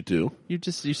don't want you to. You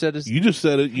said it's You just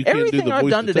said it. You can't do everything the I've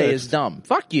voice done to today text. is dumb.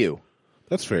 Fuck you.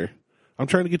 That's fair. I'm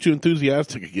trying to get you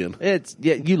enthusiastic again.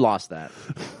 You lost that.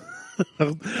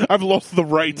 I've lost the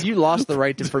right You lost the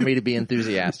right for me to be to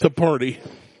enthusiastic. party.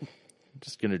 I'm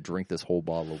just gonna drink this whole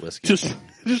bottle of whiskey.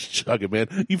 Just chug it,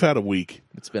 man. You've had a week.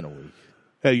 It's been a week.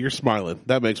 Hey, you're smiling.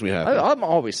 That makes me happy. I'm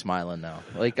always smiling now.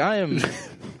 Like I am.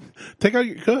 Go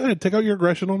ahead. Take out your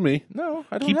aggression on me. No,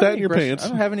 I don't Keep have that any in your aggression. pants. I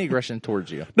don't have any aggression towards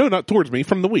you. No, not towards me.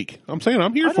 From the week. I'm saying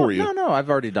I'm here for you. No,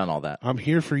 I've already done all that. I'm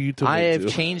here for you to. I have to.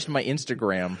 changed my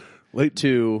Instagram Late.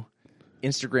 to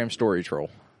Instagram Story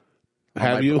Troll.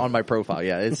 Have you? On my profile?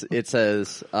 Yeah, it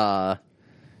says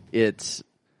it's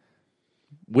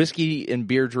whiskey and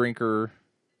beer drinker,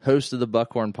 host of the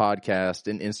Buckhorn Podcast,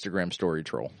 and Instagram Story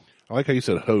Troll. I like how you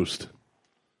said host.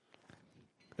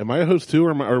 Am I a host too,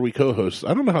 or are we co-hosts?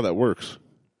 I don't know how that works.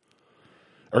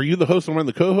 Are you the host and I'm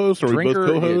the co-host, or are we both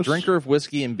co-hosts? Drinker of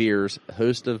whiskey and beers,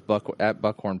 host of at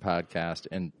Buckhorn Podcast,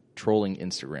 and trolling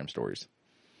Instagram stories.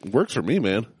 Works for me,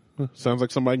 man. Sounds like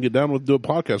somebody I can get down with, do a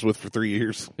podcast with for 3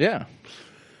 years. Yeah.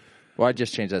 Well, I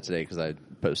just changed that today because I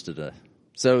posted a.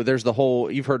 So there's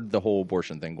you've heard the whole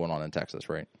abortion thing going on in Texas,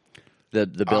 right? The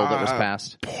bill that was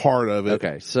passed. Part of it.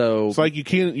 Okay, so It's like you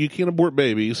can't abort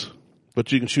babies,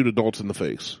 but you can shoot adults in the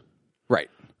face. right.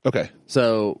 Okay.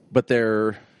 So, but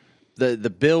the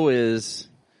bill is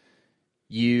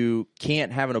you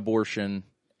can't have an abortion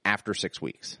after 6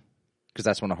 weeks because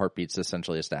that's when a heartbeat's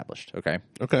essentially established. Okay.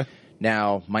 Okay.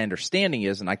 Now, my understanding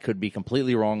is, and I could be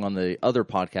completely wrong on the other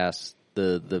podcast,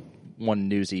 the one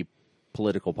newsy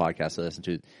political podcast I listen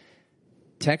to,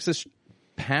 Texas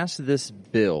passed this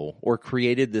bill or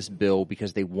created this bill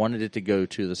because they wanted it to go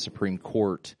to the Supreme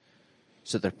Court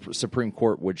so the Supreme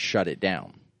Court would shut it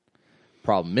down.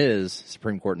 Problem is,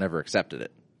 Supreme Court never accepted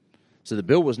it. So the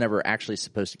bill was never actually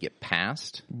supposed to get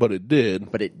passed. But it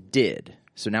did. But it did.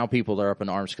 So now people are up in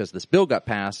arms because this bill got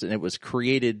passed, and it was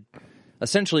created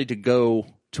essentially to go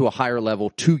to a higher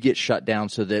level to get shut down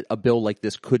so that a bill like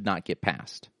this could not get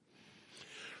passed.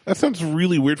 That sounds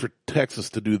really weird for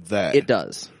Texas to do that. It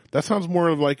does. That sounds more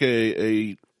of like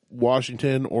a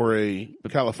Washington or a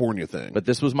California thing. But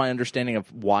this was my understanding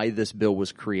of why this bill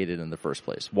was created in the first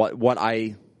place.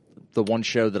 The one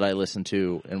show that I listened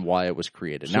to and why it was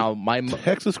created. So now,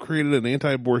 Texas created an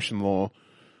anti-abortion law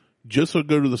just so it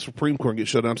go to the Supreme Court and get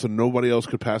shut down so nobody else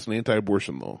could pass an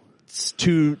anti-abortion law.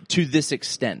 To this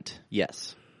extent,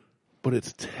 yes. But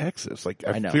it's Texas. Like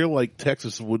I know. feel like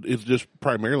Texas is just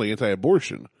primarily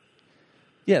anti-abortion.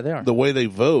 Yeah, they are. The way they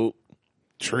vote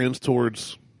trends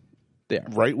towards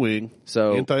right wing,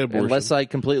 so anti-abortion. Unless I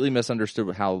completely misunderstood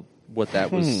what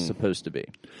that was supposed to be.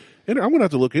 And I'm going to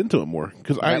have to look into it more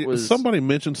because somebody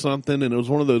mentioned something and it was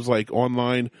one of those like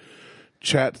online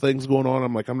chat things going on.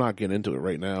 I'm like, I'm not getting into it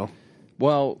right now.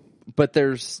 Well, but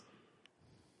there's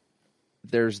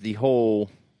the whole,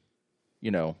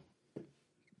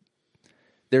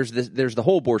 there's the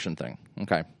whole abortion thing.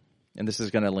 Okay. And this is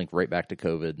going to link right back to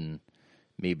COVID and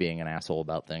me being an asshole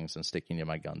about things and sticking to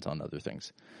my guns on other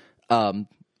things.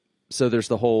 So there's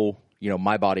the whole,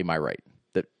 my body, my right.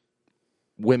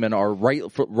 Women are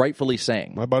rightfully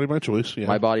saying. My body, my choice. Yeah.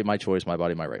 My body, my choice, my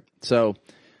body, my right. So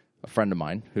a friend of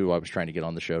mine who I was trying to get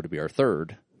on the show to be our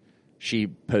third, she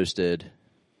posted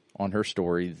on her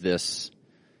story it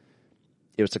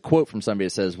was a quote from somebody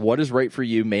that says, "What is right for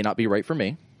you may not be right for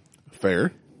me.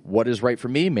 Fair. What is right for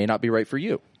me may not be right for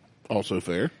you. Also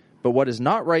fair. But what is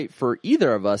not right for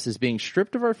either of us is being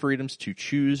stripped of our freedoms to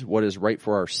choose what is right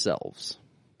for ourselves."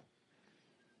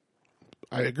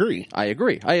 I agree.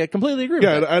 I completely agree with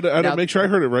that. I didn't make sure I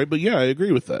heard it right, but yeah, I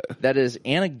agree with that. That is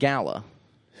Anna Galla,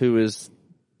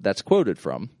 that's quoted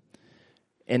from.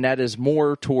 And that is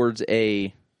more towards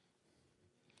I'm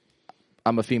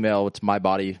a female, it's my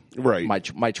body, right? My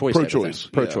choice. Pro-choice.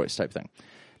 Pro-choice type thing.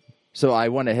 So I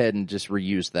went ahead and just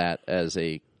reused that as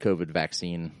a COVID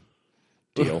vaccine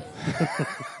deal.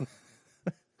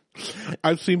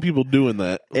 I've seen people doing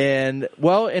that. And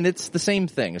it's the same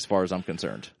thing as far as I'm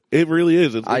concerned. It really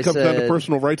is. It comes down to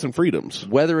personal rights and freedoms.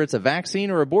 Whether it's a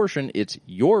vaccine or abortion, it's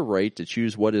your right to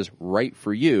choose what is right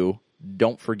for you.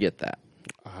 Don't forget that.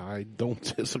 I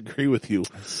don't disagree with you.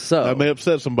 So I may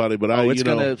upset somebody, but it's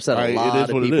going to upset a lot of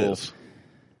people. It is.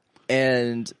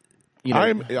 And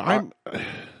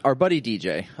our buddy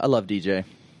DJ. I love DJ.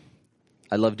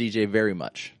 I love DJ very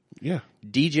much. Yeah.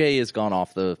 DJ has gone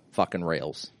off the fucking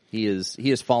rails. He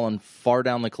has fallen far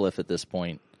down the cliff at this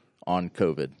point on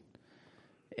COVID.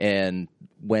 And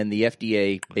when the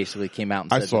FDA basically came out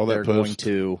and said they're going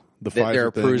to, they're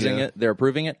approving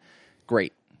it.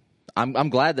 Great. I'm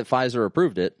glad that Pfizer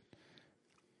approved it.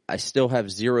 I still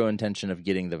have zero intention of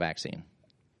getting the vaccine.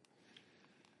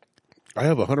 I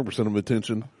have 100% of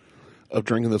intention of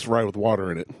drinking this rye with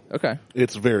water in it. Okay.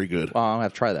 It's very good. Well, I'll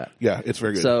have to try that. Yeah, it's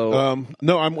very good. So,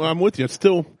 no, I'm with you. It's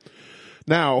still,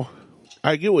 now,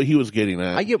 I get what he was getting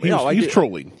at. He's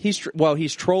trolling. He's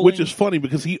trolling. Which is funny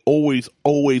because he always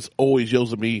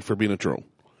yells at me for being a troll.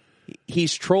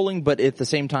 He's trolling, but at the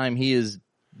same time, he is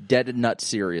dead and nut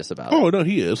serious about it. Oh, no,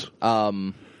 he is.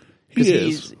 He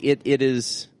is. It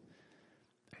is,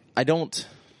 I'm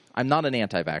not an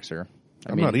anti-vaxxer.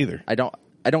 I'm not either. I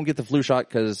don't get the flu shot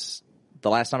because the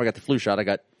last time I got the flu shot, I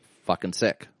got fucking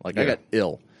sick. I got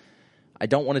ill. I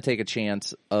don't want to take a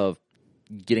chance of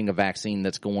getting a vaccine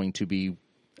that's going to be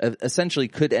essentially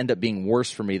could end up being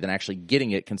worse for me than actually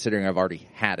getting it, considering I've already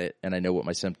had it and I know what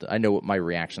my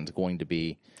reaction is going to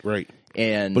be. Right.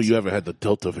 But you haven't had the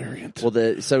Delta variant. Well,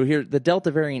 the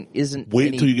Delta variant isn't.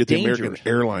 Wait until you get danger. the American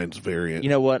Airlines variant. You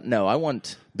know what? No, I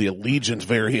want the Allegiance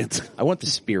variant. I want the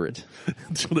Spirit.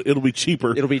 It'll be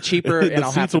cheaper. It'll be cheaper, and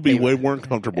the seats will be way more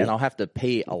uncomfortable, and I'll have to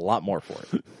pay a lot more for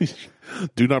it.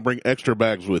 Do not bring extra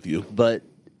bags with you. But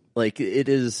it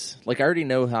is I already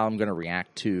know how I'm going to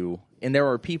react to, and there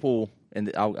are people,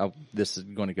 and this is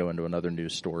going to go into another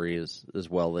news story as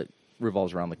well that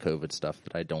revolves around the COVID stuff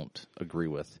that I don't agree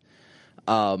with.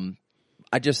 I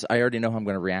already know how I'm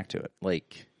going to react to it,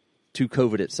 to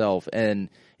COVID itself. And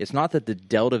it's not that the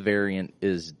Delta variant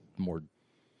is more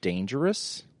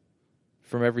dangerous.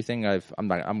 From everything I'm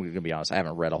going to be honest, I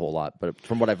haven't read a whole lot, but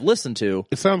from what I've listened to,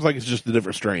 it sounds like it's just a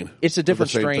different strain. It's a different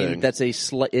strain thing. that's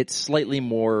it's slightly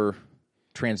more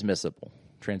transmittable,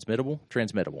 transgenderable,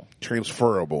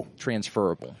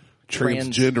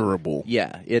 transgenderable.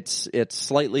 Yeah, it's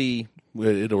slightly.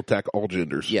 It'll attack all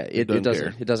genders. Yeah, it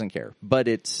doesn't care. But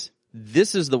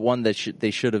this is the one that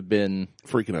they should have been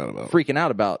freaking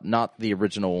out about, not the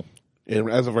original.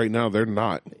 And as of right now, they're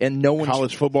not. And no one.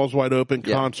 College football's wide open.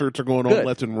 Yeah. Concerts are going on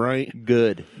left and right.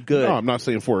 Good. No, I'm not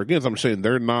saying for or against. I'm saying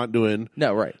they're not doing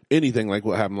anything like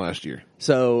what happened last year.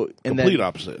 So, complete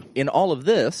opposite. In all of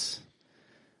this,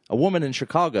 a woman in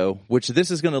Chicago, which this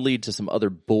is going to lead to some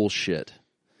other bullshit.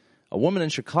 A woman in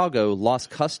Chicago lost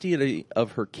custody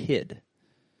of her kid.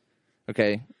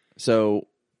 Okay, so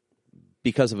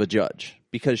because of a judge,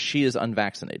 because she is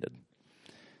unvaccinated.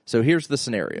 So here's the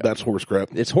scenario. That's horse crap.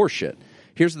 It's horse shit.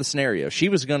 Here's the scenario. She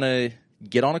was going to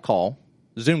get on a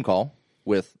Zoom call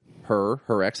with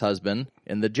her ex-husband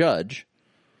and the judge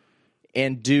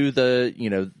and do the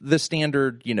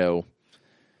standard,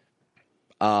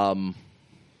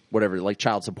 whatever, like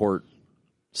child support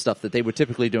stuff that they would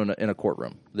typically do in a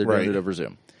courtroom. They're doing it over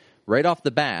Zoom. Right off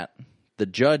the bat, the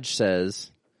judge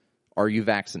says, "Are you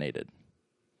vaccinated?"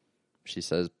 She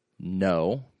says,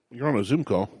 "No." You're on a Zoom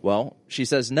call. Well, she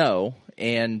says no,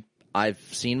 and I've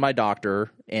seen my doctor,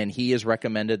 and he has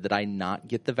recommended that I not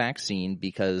get the vaccine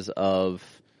because of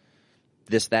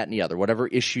this, that, and the other. Whatever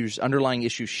underlying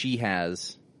issues she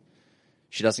has,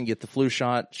 she doesn't get the flu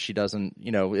shot. She doesn't,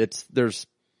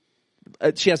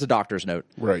 she has a doctor's note.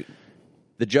 Right.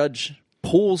 The judge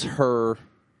pulls the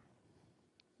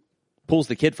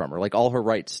kid from her, like all her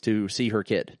rights to see her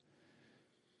kid.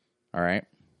 All right.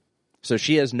 So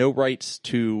she has no rights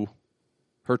to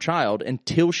her child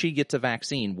until she gets a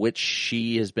vaccine, which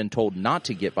she has been told not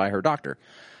to get by her doctor.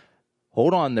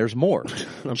 Hold on, there's more.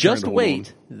 Just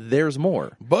wait, there's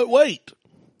more. But wait.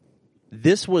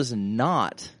 This was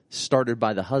not started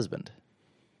by the husband.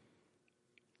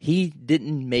 He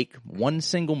didn't make one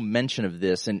single mention of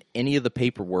this in any of the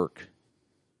paperwork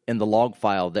in the log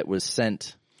file that was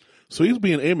sent. So he's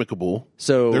being amicable.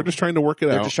 So they're just trying to work it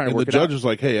out. And the judge is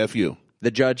like, "Hey, F you." The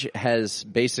judge has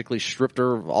basically stripped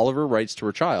her of all of her rights to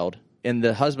her child. And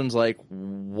the husband's like,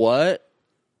 "What?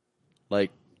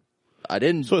 Like, I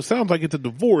didn't." So it sounds like it's a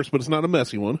divorce, but it's not a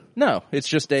messy one. No, it's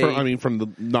just from the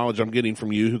knowledge I'm getting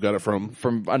from you, who got it from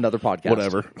another podcast.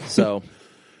 Whatever. So,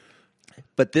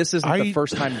 but this isn't the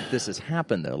first time that this has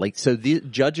happened, though. Like, so the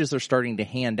judges are starting to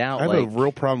hand out. I have a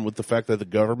real problem with the fact that the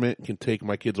government can take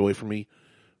my kids away from me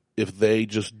if they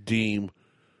just deem.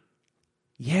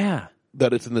 Yeah.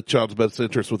 That it's in the child's best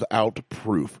interest without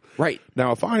proof. Right.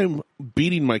 Now, if I'm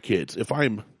beating my kids, if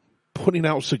I'm putting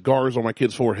out cigars on my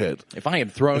kids' foreheads, if I am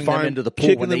throwing them into the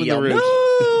pool when they yell,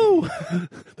 "No!"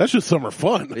 That's just summer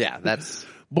fun. Yeah, that's...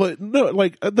 But no,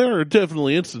 like, there are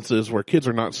definitely instances where kids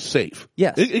are not safe.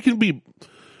 Yes. It can be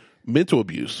mental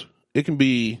abuse. It can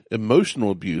be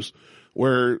emotional abuse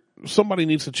where somebody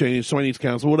needs to change, somebody needs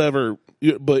counsel, whatever.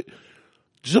 But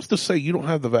just to say you don't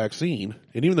have the vaccine,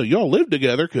 and even though y'all live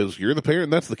together because you're the parent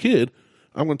and that's the kid,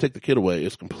 I'm going to take the kid away.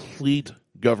 It's complete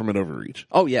government overreach.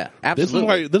 Oh, yeah,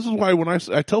 absolutely. This is why when I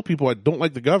tell people I don't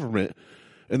like the government,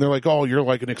 and they're like, "Oh, you're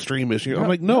like an extremist." I'm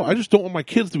like, no, I just don't want my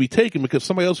kids to be taken because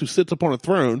somebody else who sits up on a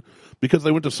throne because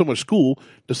they went to so much school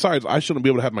decides I shouldn't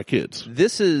be able to have my kids.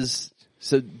 This is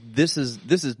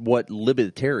what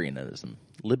libertarianism.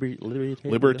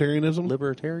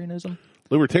 Libertarianism?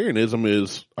 Libertarianism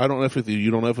is, I don't F with you,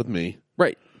 you don't F with me.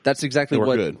 Right. That's exactly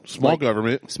what... Good. Small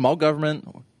government. Small government.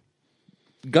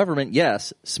 Government,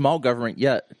 yes. Small government,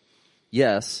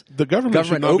 yes. The government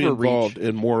should not be involved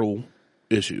in moral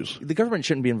issues. The government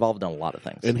shouldn't be involved in a lot of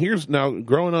things. And here's, now,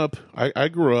 growing up, I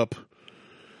grew up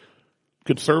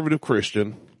conservative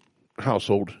Christian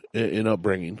household in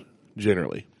upbringing,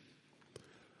 generally.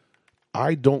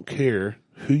 I don't care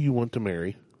who you want to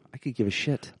marry. I could give a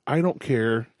shit. I don't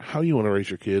care how you want to raise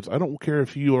your kids. I don't care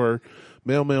if you are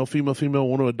male, female,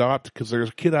 want to adopt, because there's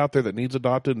a kid out there that needs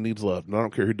adopted and needs love. And I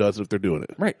don't care who does it if they're doing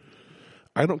it. Right.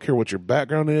 I don't care what your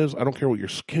background is. I don't care what your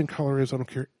skin color is. I don't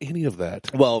care any of that.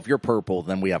 Well, if you're purple,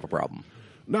 then we have a problem.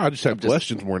 No, I just have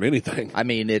questions more than anything. I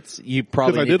mean, you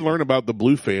probably... Because I did learn about the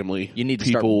blue family. You need to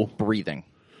start breathing.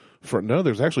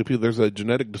 There's actually people, there's a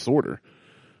genetic disorder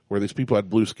where these people had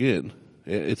blue skin.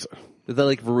 Is that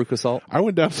like veruca salt? I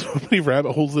went down so many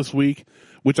rabbit holes this week,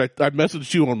 which I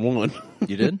messaged you on one.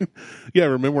 You did? Yeah,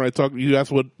 remember when you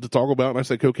asked what to talk about, and I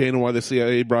said cocaine and why the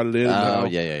CIA brought it in? Oh,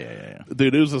 yeah.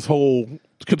 Dude, it was this whole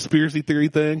conspiracy theory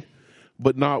thing,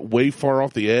 but not way far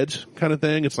off the edge kind of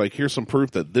thing. It's like, here's some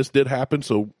proof that this did happen,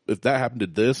 so if that happened,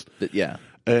 did this? Yeah.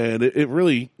 And it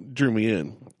really drew me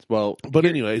in. Well, But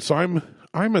anyway, so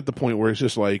I'm at the point where it's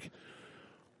just like,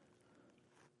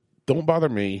 don't bother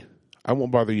me. I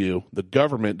won't bother you. The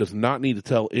government does not need to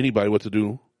tell anybody what to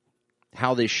do.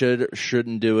 how they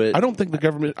shouldn't do it. I don't think the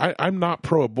government, I'm not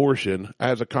pro-abortion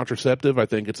as a contraceptive. I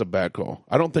think it's a bad call.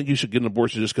 I don't think you should get an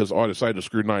abortion just because I decided to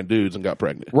screw 9 dudes and got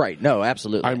pregnant. Right. No,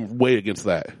 absolutely. I'm way against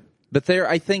that. But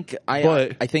I think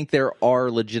there are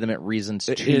legitimate reasons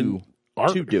to do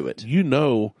it. You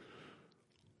know,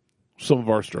 some of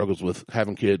our struggles with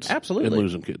having kids, Absolutely, and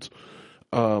losing kids.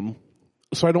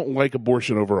 So I don't like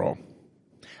abortion overall.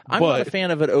 I'm not a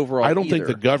fan of it overall. I don't think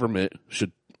the government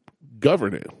should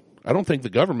govern it. I don't think the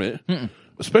government,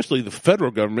 especially the federal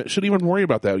government, should even worry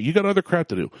about that. You got other crap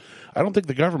to do. I don't think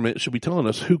the government should be telling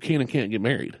us who can and can't get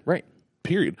married. Right.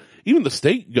 Period. Even the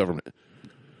state government.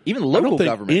 Even local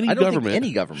government. I don't think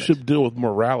any government should deal with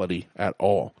morality at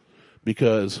all,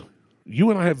 because you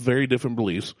and I have very different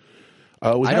beliefs.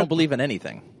 I don't believe in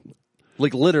anything.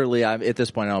 Like literally, at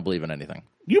this point, I don't believe in anything.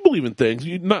 You believe in things.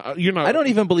 You're not. I don't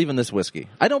even believe in this whiskey.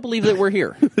 I don't believe that we're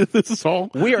here. This is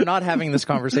all. We are not having this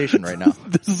conversation right now.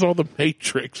 This is all the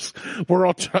Matrix. We're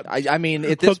all. I mean,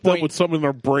 at this point, up with something in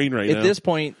our brain right now. At this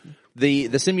point, the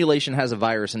simulation has a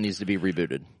virus and needs to be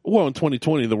rebooted. Well, in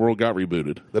 2020, the world got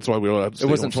rebooted. That's why we all had to stay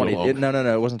It wasn't home 20. so long.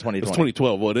 No, it wasn't 2020. It was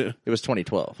 2012, wasn't it? It was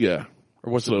 2012. Yeah.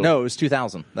 Or was it? No, it was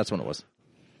 2000. That's when it was.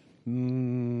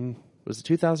 Was it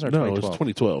 2000 or 2012? No, it was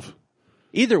 2012.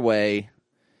 Either way,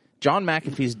 John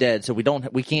McAfee's dead, so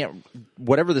we can't,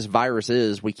 whatever this virus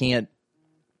is, we can't.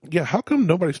 Yeah, how come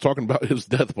nobody's talking about his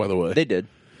death, by the way? They did.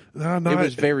 No, it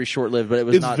was very short-lived, but it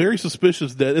was not. It's very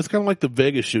suspicious death. It's kind of like the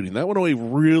Vegas shooting. That went away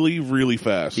really, really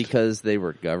fast. Because they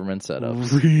were government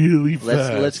setups. Really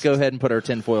fast. Let's go ahead and put our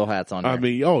tinfoil hats on here. I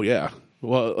mean, oh yeah.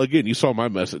 Well, again, you saw my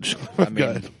message. I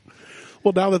mean,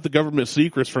 well, now that the government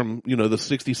secrets from, the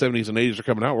 60s, 70s, and 80s are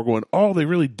coming out, we're going, oh, they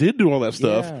really did do all that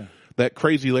stuff. Yeah. That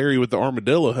crazy Larry with the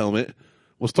armadillo helmet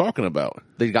was talking about.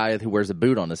 The guy who wears a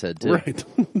boot on his head, too. Right.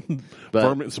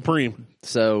 Vermin Supreme.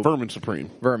 Vermin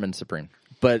Supreme.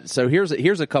 But so here's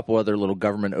a couple other little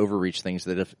government overreach things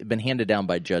that have been handed down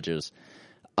by judges.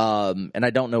 And I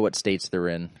don't know what states they're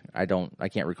in. I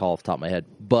can't recall off the top of my head.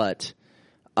 But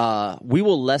we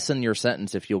will lessen your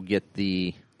sentence if you'll get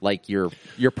your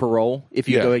parole if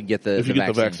you go and get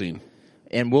the vaccine.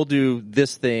 And we'll do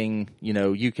this thing,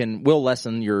 we'll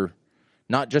lessen your,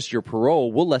 not just your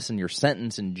parole, we'll lessen your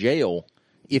sentence in jail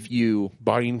if you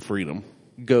buying freedom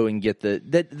go and get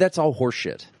that's all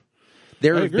horseshit.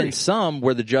 There have been some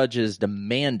where the judges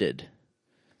demanded,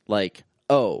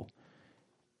 you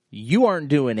aren't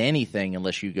doing anything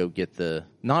unless you go get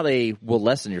we'll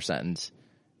lessen your sentence.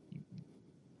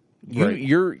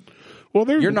 There's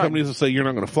companies that say you're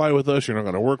not going to fly with us, you're not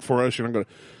going to work for us, you're not going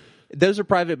to. Those are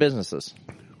private businesses.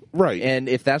 Right. And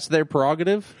if that's their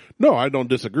prerogative. No, I don't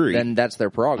disagree. Then that's their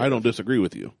prerogative. I don't disagree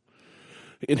with you.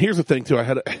 And here's the thing, too. I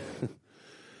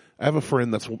have a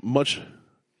friend that's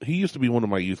he used to be one of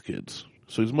my youth kids.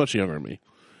 So he's much younger than me.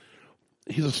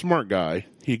 He's a smart guy.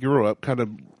 He grew up, kind of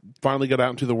finally got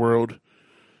out into the world,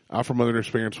 out from under his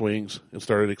parents' wings, and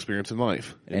started experiencing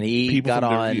life. And he got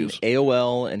on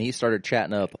AOL, and he started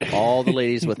chatting up all the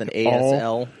ladies with an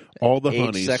ASL, all the age,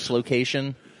 honeys, sex,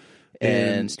 location,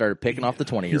 and started picking off the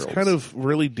 20-year-olds. He's kind of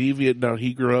really deviant now.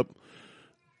 He grew up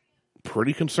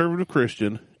pretty conservative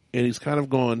Christian, and he's kind of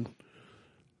gone.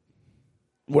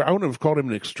 Well, I wouldn't have called him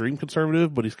an extreme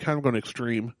conservative, but he's kind of gone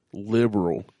extreme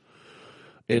liberal.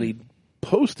 And he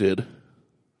posted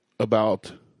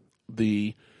about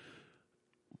the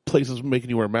places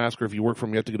making you wear a mask, or if you work for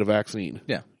them, you have to get a vaccine.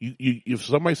 Yeah. If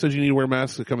somebody says you need to wear a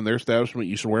mask to come in their establishment,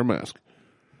 you should wear a mask.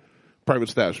 Private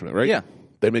establishment, right? Yeah.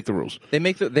 They make the rules. They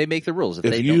make the rules.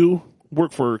 If you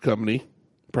work for a company,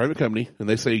 private company, and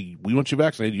they say, we want you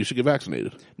vaccinated, you should get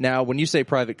vaccinated. Now, when you say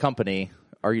private company,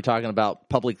 are you talking about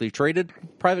publicly traded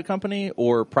private company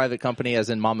or private company as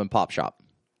in mom and pop shop?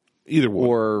 Either one.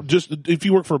 Or just if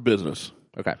you work for a business.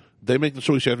 Okay. They make the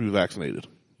choice you have to be vaccinated.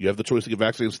 You have the choice to get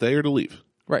vaccinated, stay, or to leave.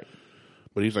 Right.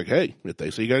 But he's like, hey, if they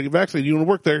say you got to get vaccinated, you want to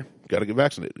work there, got to get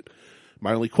vaccinated.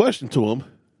 My only question to him,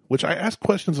 which I ask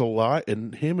questions a lot,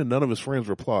 and him and none of his friends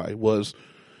reply, was,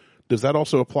 does that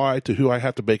also apply to who I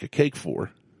have to bake a cake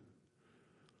for?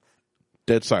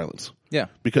 Dead silence. Yeah.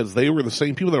 Because they were the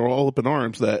same people that were all up in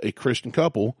arms that a Christian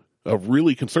couple, a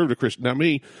really conservative Christian. Now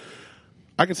me,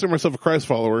 I consider myself a Christ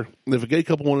follower, and if a gay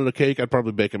couple wanted a cake, I'd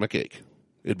probably bake them a cake.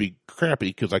 It'd be crappy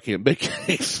because I can't bake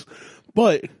cakes.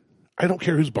 But I don't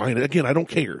care who's buying it. Again, I don't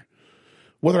care.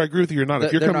 Whether I agree with you or not,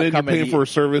 if you're They're coming not in, you're coming paying to for you. a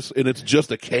service, and it's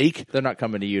just a cake. They're not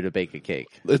coming to you to bake a cake.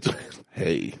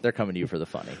 Hey, They're coming to you for the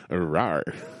funny. rawr.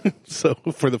 So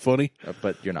for the funny,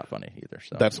 But you're not funny either.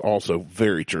 So that's also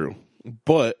very true.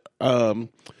 But I'm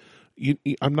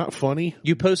not funny.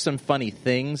 you post some funny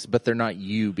things, but they're not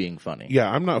you being funny. Yeah,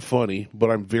 I'm not funny, but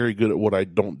I'm very good at what I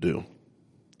don't do.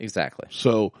 Exactly.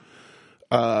 So,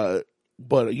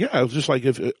 but yeah, I was just like,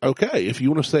 if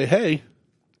you want to say, hey,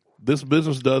 this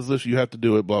business does this, you have to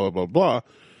do it, blah, blah, blah, blah.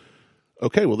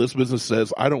 Okay, well, this business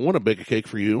says, I don't want to bake a cake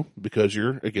for you because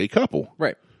you're a gay couple.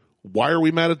 Right. Why are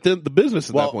we mad at the business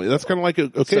at Well, that point? That's kind of like,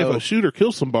 if a shooter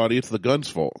kills somebody, it's the gun's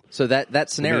fault. So that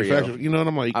scenario, You know what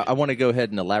I'm like? I want to go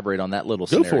ahead and elaborate on that little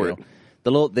Go scenario. for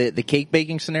it. The cake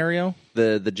baking scenario,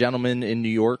 the gentleman in New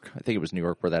York, I think it was New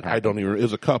York where that happened. I don't even, it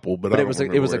was a couple, but I But don't it was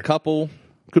remember a where. couple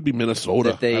Could be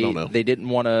Minnesota. that I don't know. they didn't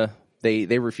want to,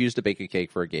 they refused to bake a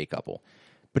cake for a gay couple.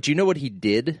 But you know what he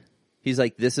did? He's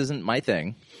like, this isn't my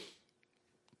thing.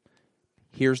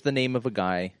 Here's the name of a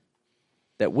guy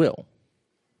that will.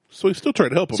 So he still tried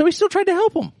to help him. So he still tried to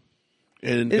help him.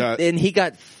 and He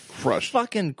got crushed.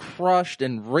 fucking crushed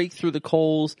and raked through the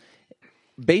coals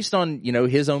based on,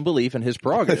 his own belief and his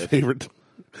my prerogative. favorite.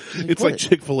 It's What? like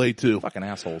Chick-fil-A too. Fucking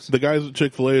assholes. The guys at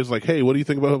Chick-fil-A is like, hey, what do you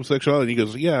think about homosexuality? And he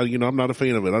goes, yeah, I'm not a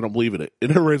fan of it. I don't believe in it.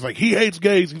 And everybody's like, he hates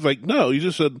gays. He's like, no, he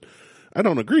just said, I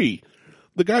don't agree.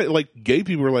 The guy, like, gay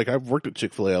people are like, I've worked at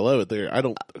Chick-fil-A. I love it there. I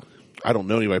don't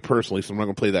know anybody personally, so I'm not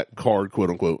going to play that card, quote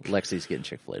unquote. Lexi's getting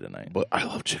Chick-fil-A tonight. But I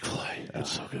love Chick-fil-A.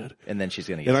 It's so good. And then she's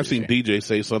going to get And I've seen DJ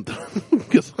say something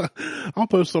because I'll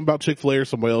post something about Chick-fil-A or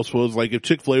somebody else was like, if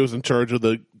Chick-fil-A was in charge of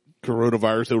the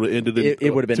coronavirus, it would have ended in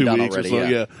It would have been 2 done weeks already, or so.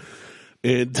 yeah.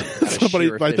 And somebody,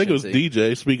 sheer I think it was efficiency.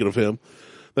 DJ, speaking of him,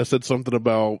 that said something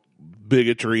about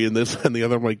bigotry and this and the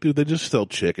other. I'm like, dude, they just sell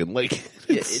chicken. Like,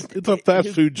 it's a fast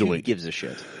food Who joint. gives a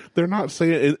shit? They're not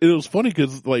saying it was funny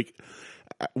because, like,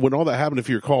 when all that happened, if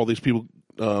you recall, these people,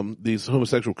 these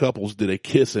homosexual couples did a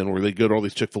kiss in where they go to all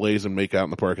these Chick-fil-A's and make out in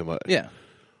the parking lot. Yeah.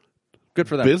 Good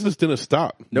for them. Business didn't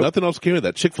stop. Nope. Nothing else came of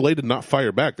that. Chick-fil-A did not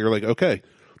fire back. They were like, okay,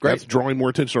 Great. that's drawing more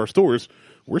attention to our stores.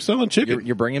 We're selling chicken.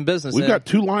 You're bringing business We've in. got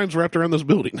 2 lines wrapped around this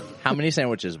building. How many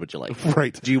sandwiches would you like?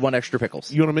 Right. Do you want extra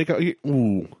pickles? You want to make out?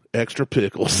 Ooh, extra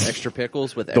pickles. Extra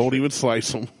pickles with extra, Don't even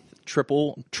slice them.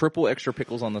 triple extra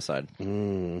pickles on the side.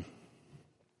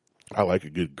 I like a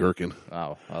good gherkin.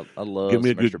 Oh, I love. Give me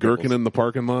a some good extra gherkin pickles. in the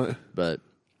parking lot. But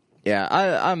yeah,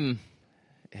 I'm.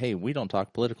 Hey, we don't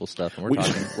talk political stuff, and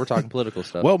we're talking political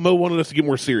stuff. Well, Mo wanted us to get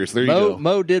more serious. There you go.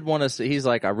 Mo did want us. He's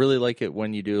like, I really like it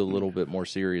when you do a little bit more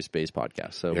serious based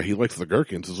podcast. So Yeah, he likes the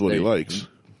gherkins. Is what he They- likes.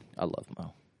 I love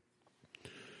Mo.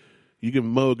 You give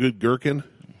Mo a good gherkin,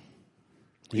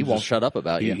 He won't shut up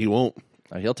about you. he won't.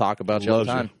 He'll talk about you all the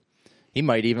Loves you. time. He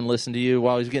might even listen to you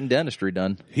while he's getting dentistry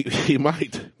done. He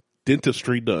might.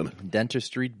 Dentistry done.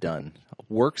 Dentistry done.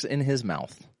 Works in his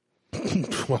mouth.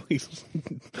 while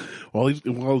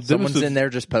Someone's Dennis is in there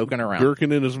just poking around.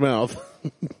 gherkin in his mouth.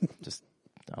 Just,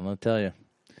 I'm gonna tell you.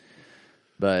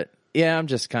 But yeah, I'm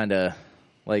just kind of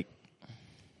like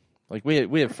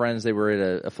we have friends. They were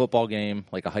at a football game,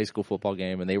 like a high school football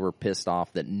game, and they were pissed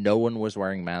off that no one was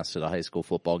wearing masks at a high school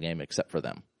football game except for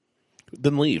them.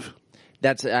 Then leave.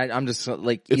 I'm just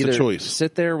like, It's a either choice.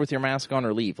 sit there with your mask on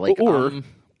or leave. Like, Or,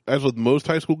 as with most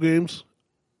high school games,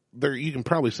 there you can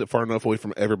probably sit far enough away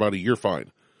from everybody. You're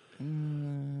fine.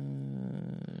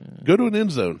 Go to an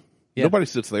end zone. Yeah. Nobody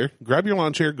sits there. Grab your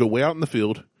lawn chair. Go way out in the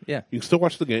field. yeah, You can still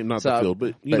watch the game, not the field,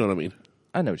 but you know what I mean.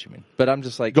 I know what you mean. But I'm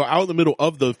just like, Go out in the middle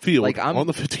of the field, Like, on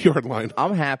the 50-yard line,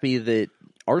 I'm happy that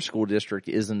our school district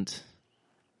isn't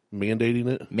mandating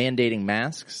it. mandating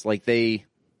masks. Like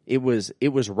it was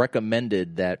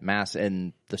recommended that masks,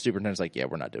 and the superintendent's like, yeah,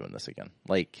 we're not doing this again.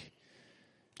 Like,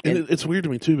 And it's weird to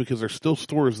me too because there's still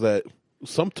stores that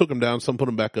some took them down, some put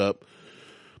them back up.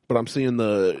 But I'm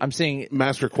seeing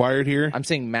mask required here. I'm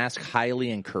seeing mask highly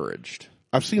encouraged.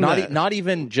 I've seen Not that. not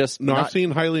even just No, not, I've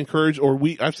seen highly encouraged,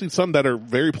 I've seen some that are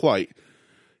very polite.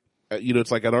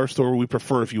 It's like at our store, we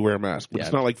prefer if you wear a mask, but Yeah.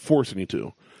 it's not like forcing you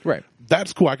to. right.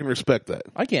 That's cool. I can respect that.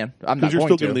 I can. I'm Because not you're going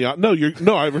still to. giving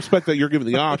I respect that you're giving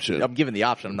the option. I'm giving the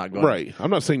option. I'm not going. Right. I'm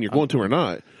not saying you're going to or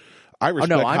not. I Oh respect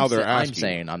no, how they're I'm asking.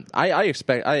 saying I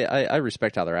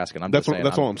respect how they're asking. I'm That's just saying.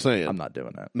 all I'm saying. I'm not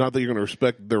doing that. Not that you're going to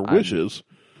respect their wishes.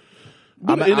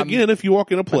 But I'm- again, if you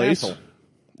walk in a place, asshole.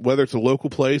 whether it's a local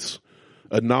place,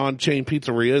 a non-chain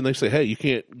pizzeria, and they say, hey, you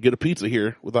can't get a pizza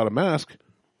here without a mask,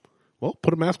 well,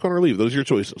 put a mask on or leave. Those are your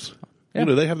choices. Yeah.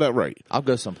 They have that right. I'll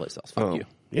go someplace else. Fuck you.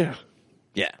 Yeah.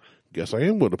 Yeah. Guess I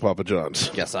am going to Papa John's.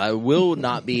 Yes, I will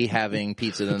not be having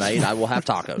pizza tonight. I will have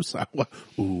tacos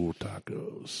Ooh,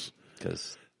 tacos.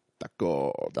 because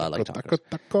Taco. I like Taco. tacos.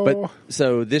 Taco.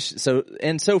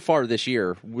 But so far this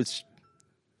year, which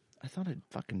I thought I'd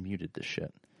fucking muted this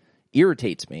shit,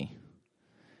 irritates me,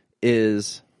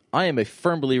 is I am a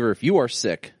firm believer if you are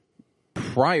sick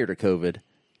prior to COVID,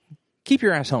 keep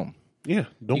your ass home. Yeah,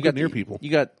 don't get near people. You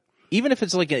got, even if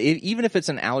it's even if it's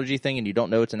an allergy thing and you don't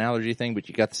know it's an allergy thing, but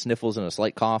you got the sniffles and a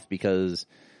slight cough because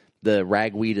the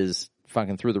ragweed is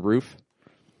fucking through the roof.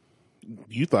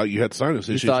 You thought you had sinus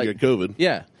issues. You got COVID.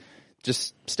 Yeah,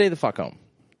 just stay the fuck home.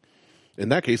 In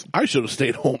that case, I should have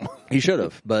stayed home. You should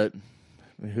have, but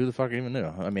who the fuck even knew?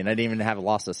 I mean, I didn't even have a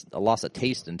loss of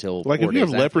taste until like 4 if you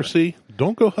days have leprosy,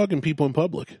 don't go hugging people in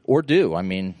public. Or do. I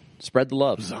mean, spread the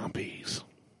love. Zombies.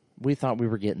 We thought we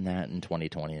were getting that in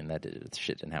 2020, and that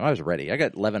shit didn't happen. I was ready. I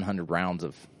got 1,100 rounds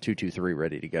of 223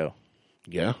 ready to go.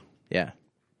 Yeah? Yeah.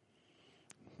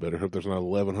 Better hope there's not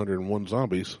 1,101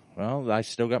 zombies. Well, I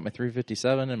still got my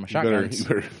 357 and my shotguns. You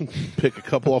better pick a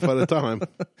couple off at a time.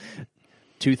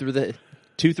 Two through the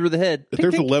head. If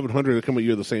there's 1,100 that come at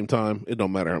you at the same time, it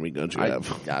don't matter how many guns you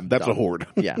have. That's a horde.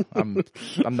 Yeah, I'm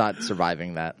not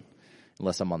surviving that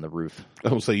unless I'm on the roof. I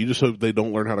will say, you just hope they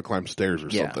don't learn how to climb stairs or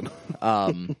something.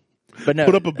 But no,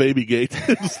 put up a baby gate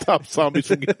and stop zombies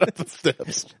from getting up the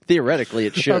steps. Theoretically,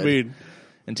 it should. I mean,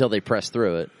 until they press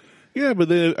through it. Yeah, but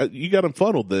then you got them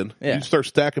funneled. Then you start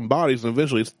stacking bodies, and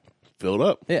eventually it's filled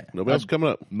up. Yeah, nobody else is coming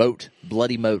up.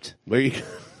 Bloody moat.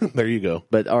 There you go.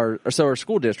 But our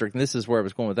school district, and this is where I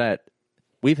was going with that.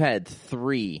 We've had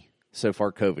 3 so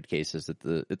far COVID cases at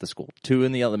the school. 2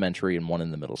 in the elementary and 1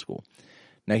 in the middle school.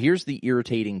 Now here's the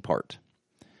irritating part: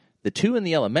 the 2 in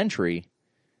the elementary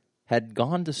had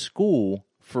gone to school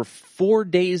for 4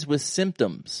 days with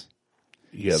symptoms.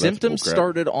 Yeah, symptoms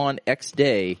started on X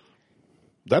day.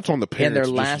 That's on the parents and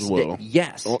their last as well. day.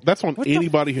 Yes. That's on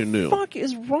anybody who knew. What the fuck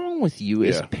is wrong with you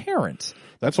as parents?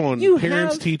 That's on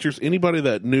parents, teachers, anybody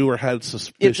that knew or had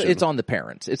suspicion. It's on the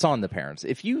parents. It's on the parents.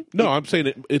 I'm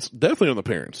saying it's definitely on the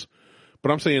parents.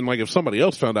 But I'm saying, like, if somebody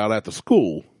else found out at the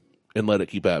school and let it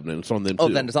keep happening, it's on them too. Oh,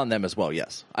 then it's on them as well,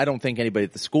 yes. I don't think anybody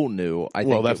at the school knew.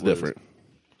 Well, that's different.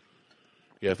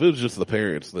 Yeah, if it was just the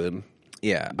parents, then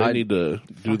they need to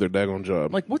do their daggone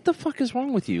job. Like, what the fuck is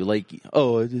wrong with you? Like, I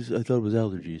thought it was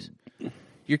allergies.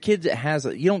 Your kid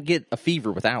you don't get a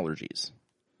fever with allergies.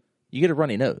 You get a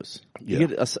runny nose. Yeah.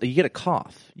 You get a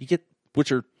cough.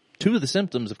 Which are 2 of the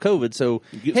symptoms of COVID. So,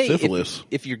 you get syphilis.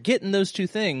 If you're getting those 2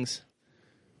 things,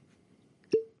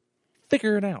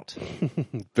 figure it out.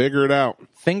 Figure it out.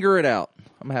 Finger it out.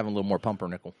 I'm having a little more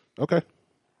pumpernickel. Okay.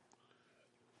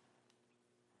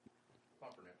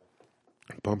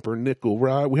 Pumpernickel,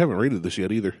 right? We haven't rated this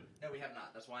yet either. No, we have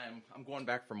not. That's why I'm going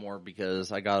back for more,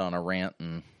 because I got on a rant,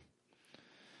 and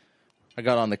I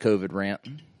got on the COVID rant,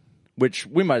 which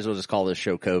we might as well just call this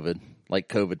show COVID, like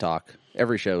COVID talk.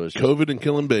 Every show is just COVID and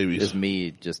killing babies. Is me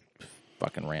just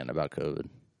fucking ranting about COVID.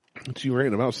 But you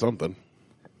ranting about something.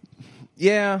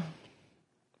 Yeah.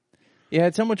 Yeah, I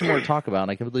had so much more to talk about,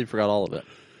 and I completely forgot all of it.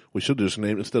 We should have just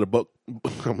named, instead of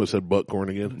I almost said Buckhorn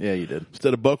again. Yeah, you did.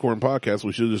 Instead of Buckhorn Podcast,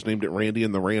 we should have just named it Randy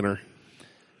and the Ranter.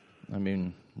 I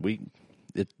mean,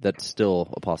 that's still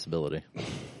a possibility.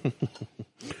 I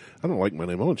don't like my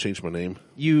name. I want to change my name.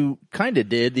 You kind of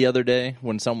did the other day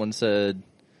when someone said,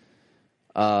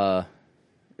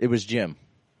 it was Jimmy.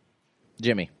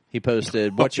 He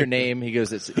posted, "What's your name?" He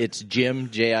goes, "It's Jim,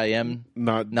 Jim,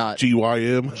 not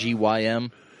GYM,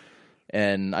 GYM."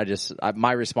 And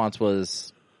my response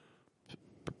was,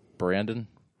 Brandon.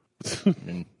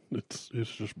 And it's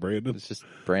just Brandon. It's just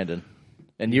Brandon.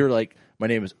 And you're like, my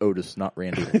name is Otis, not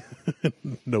Randy.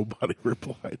 Nobody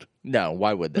replied. No,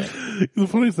 why would they? The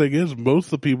funny thing is, most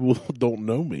of the people don't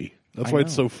know me. That's why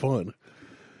it's so fun.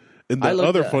 And the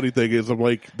other funny thing is, I'm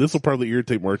like, this will probably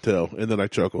irritate Martell, and then I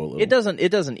chuckle a little. It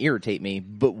doesn't irritate me,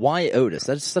 but why Otis?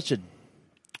 That's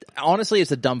honestly,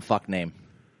 it's a dumb fuck name.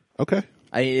 Okay.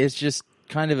 It's just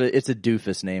kind of it's a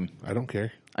doofus name. I don't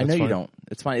care. I know you don't.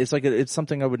 It's fine. It's like it's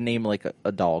something I would name like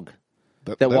a dog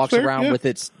that walks around with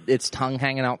its tongue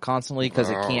hanging out constantly because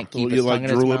it can't keep its tongue in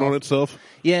its mouth. Drooling on itself.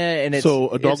 Yeah, and so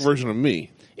a dog version of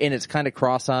me. And it's kind of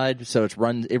cross-eyed, so it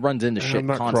runs into shit. I'm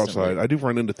not constantly. Cross-eyed. I do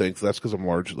run into things. That's because I'm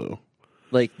large, though.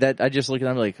 Like that, I just look at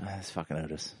him like, that's fucking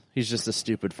Otis. He's just a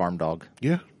stupid farm dog.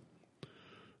 Yeah.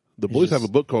 The boys have a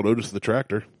book called Otis the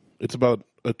Tractor. It's about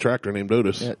a tractor named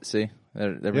Otis. Yeah, see,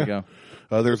 there we go.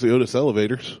 There's the Otis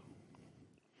elevators.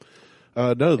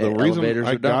 No, the reason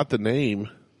I got the name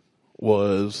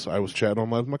was I was chatting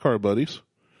online with my car buddies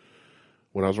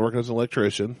when I was working as an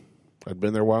electrician. I'd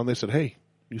been there a while, and they said, "Hey,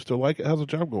 you still like it? How's the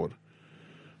job going?"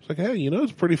 It's like, "Hey,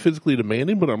 it's pretty physically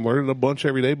demanding, but I'm learning a bunch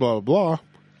every day, blah, blah, blah.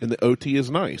 And the OT is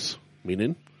nice,"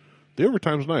 meaning The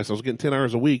overtime's nice. I was getting 10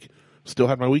 hours a week. Still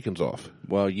had my weekends off.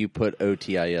 Well, you put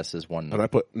OTIS as one. And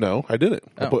I didn't.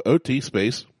 I put OT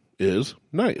space is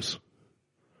nice.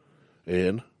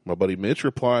 And my buddy Mitch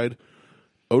replied,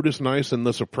 Otis Nice and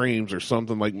the Supremes or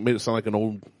something, like made it sound like an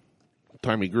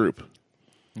old-timey group.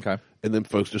 Okay. And then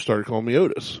folks just started calling me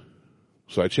Otis.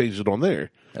 So I changed it on there.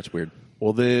 That's weird.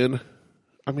 Well, then,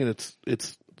 I mean, it's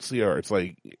CR. It's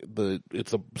like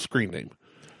it's a screen name.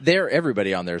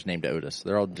 Everybody on there is named Otis.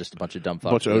 They're all just a bunch of dumb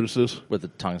fucks. Bunch of Otises. With the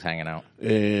tongues hanging out.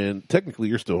 And technically,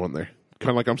 you're still on there. Kind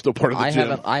of like I'm still part of the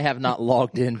gym. I have not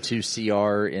logged into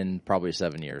CR in probably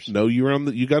 7 years. No, you were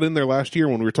you got in there last year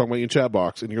when we were talking about you in chat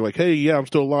box, and you're like, hey, yeah, I'm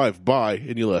still alive. Bye.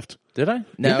 And you left. Did I?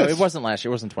 No, Yes. It wasn't last year.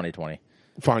 It wasn't 2020.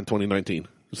 Fine, 2019.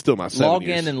 It's still not 7 Log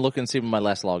years. in and look and see what my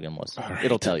last login was. Right.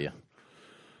 It'll tell you.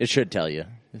 It should tell you,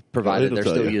 provided It'll they're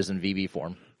tell still you. using VB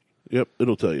form. Yep,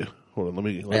 it'll tell you. Hold on,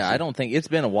 let's Yeah, see. I don't think it's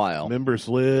been a while. Members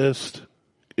list.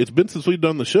 It's been since we've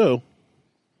done the show.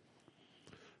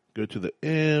 Go to the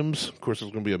M's. Of course,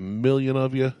 there's going to be a million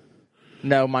of you.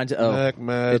 No, mine's Mac,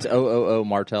 Mad. It's 000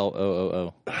 Martel 000.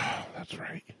 Oh, that's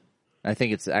right. I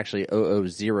think it's actually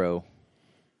 000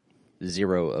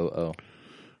 000.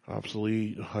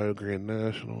 Obsolete, Ohio Grand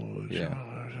National. Yeah,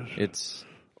 it's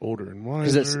older and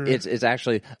wiser. because it's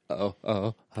actually Martel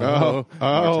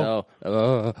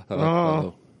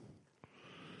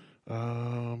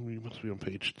You must be on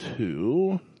page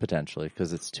 2. potentially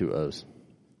because it's 2 O's.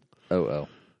 0.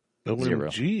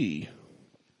 OMG.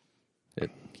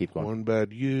 Keep going. One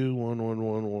bad U.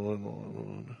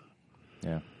 1111111.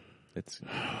 Yeah, it's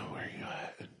Where are you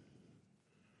at?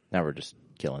 now we're just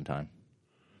killing time.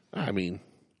 I mean,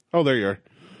 oh, there you are.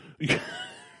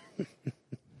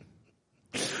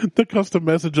 The custom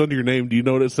message under your name. Do you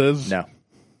know what it says? No.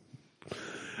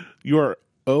 You are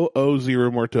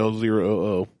 000 Martel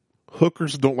 000.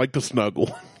 Hookers don't like to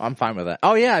snuggle. I'm fine with that.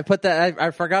 Oh yeah, I put that.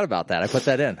 I forgot about that. I put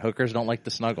that in. Hookers don't like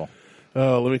to snuggle.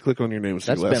 Let me click on your name.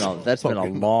 That's been a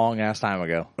long ass time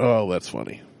ago. Oh, that's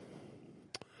funny.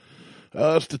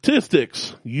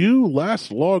 Statistics. You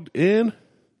last logged in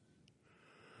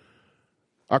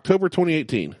October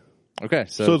 2018. Okay,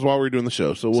 So it's while we were doing the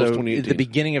show. So it was 2018. At the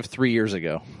beginning of 3 years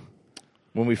ago,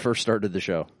 when we first started the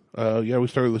show. Yeah, we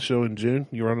started the show in June.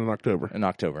 You were on in October. In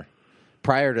October.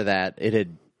 Prior to that, it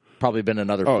had probably been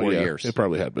another 4 years. It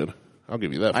probably had been. I'll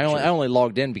give you that. I only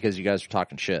logged in because you guys were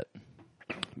talking shit.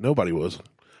 Nobody was.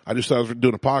 I just thought I was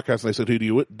doing a podcast, and they said, "Who do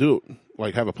you do it?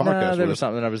 Like have a podcast?" No, there with? was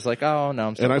something. I was like, "Oh no,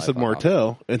 I'm." Still And I said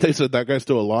Martel, and they said that guy's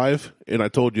still alive. And I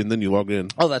told you, and then you logged in.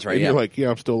 Oh, that's right. And Yeah, you're like, "Yeah,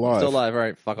 I'm still alive." still alive. All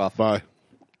right, fuck off. Bye.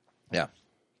 Yeah.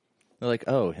 They're like,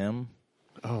 "Oh, him."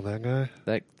 Oh, that guy.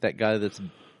 That guy that's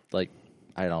like,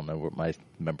 I don't know what my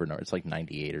member number. It's like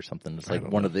 98 or something. It's like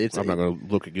one of the. I'm not going to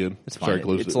look again. It's Sorry, fine.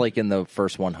 close It's it. like in the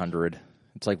first 100.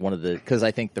 It's like one of the because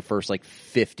I think the first like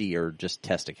 50 are just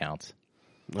test accounts.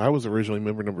 I was originally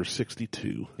member number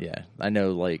 62. Yeah, I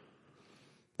know. Like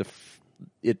the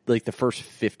first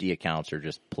 50 accounts are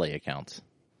just play accounts.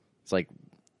 It's like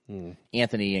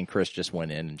Anthony and Chris just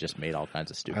went in and just made all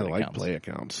kinds of stupid I like accounts. play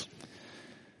accounts.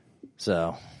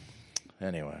 So,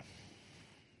 anyway,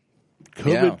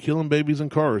 COVID killing babies in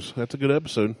cars. That's a good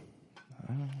episode.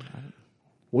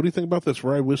 What do you think about this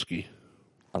rye whiskey?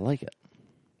 I like it.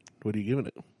 What are you giving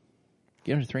it?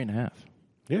 Give it a 3.5.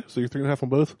 Yeah, so you're 3.5 on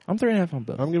both. I'm 3.5 on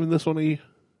both. I'm giving this one a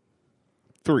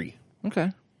 3.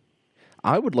 Okay.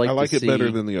 I would like. I like to it see,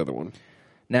 better than the other one.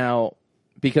 Now,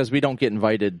 because we don't get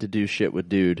invited to do shit with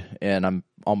Dude, and I'm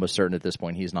almost certain at this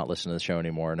point he's not listening to the show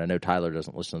anymore, and I know Tyler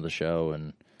doesn't listen to the show,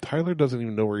 and Tyler doesn't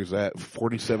even know where he's at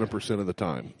 47% of the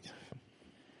time.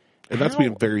 And that's How-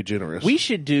 being very generous. we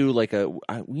should do like you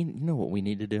know what we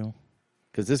need to do?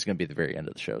 Because this is going to be the very end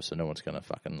of the show, so no one's going to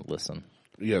fucking listen.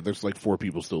 Yeah, there's like 4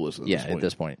 people still listening At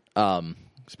this point.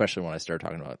 Especially when I start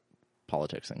talking about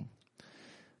politics and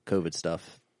COVID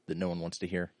stuff that no one wants to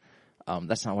hear.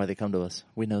 That's not why they come to us.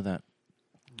 We know that.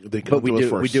 They come to us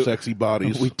for our sexy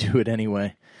bodies. We do it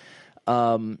anyway.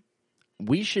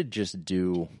 We should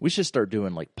start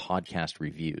doing like podcast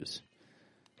reviews.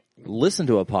 Listen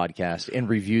to a podcast and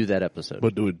review that episode.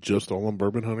 But do it just all on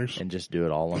Bourbon Hunters? And just do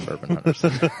it all on Bourbon Hunters.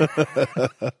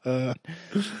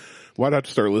 Why'd I have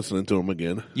to start listening to them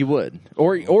again? You would.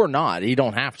 Or not. You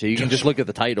don't have to. You can just look at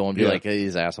the title and be like, hey,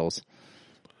 these assholes.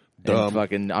 Dumb.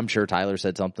 And I'm sure Tyler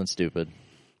said something stupid.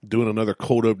 Doing another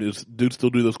cold opening. Does dude still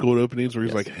do those cold openings where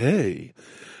he's like, hey,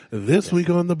 this week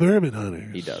on the Bourbon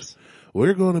Hunters. He does.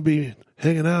 We're going to be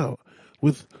hanging out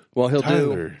with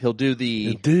Tyler he'll do the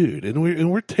and Dude, and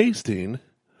we're tasting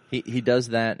he does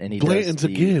that, and he Blanton's does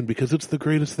the, again because it's the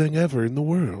greatest thing ever in the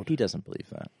world. He doesn't believe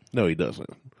that. No, he doesn't.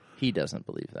 He doesn't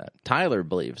believe that. Tyler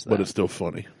believes that. But it's still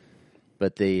funny.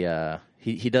 But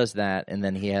he does that, and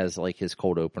then he has like his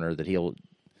cold opener that he'll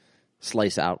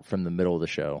slice out from the middle of the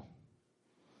show.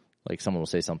 Like someone will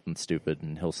say something stupid,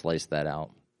 and he'll slice that out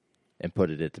and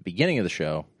put it at the beginning of the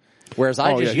show. Whereas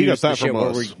I just use the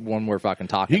shit when we're fucking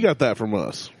talking. He got that from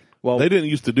us. Well, they didn't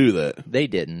used to do that. They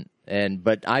didn't,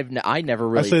 but I never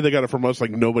really. I say they got it from us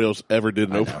like nobody else ever did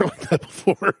an opener like that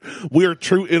before. We are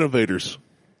true innovators.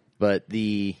 But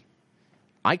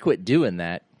I quit doing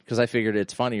that because I figured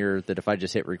it's funnier that if I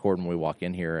just hit record when we walk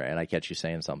in here and I catch you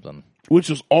saying something,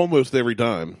 which is almost every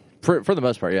time. For the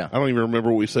most part, yeah. I don't even remember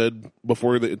what we said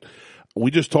before that.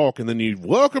 We just talk, and then you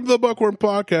welcome to the Buckhorn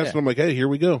Podcast, and I'm like, hey, here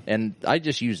we go. And I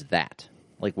just use that,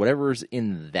 like whatever's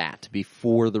in that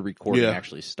before the recording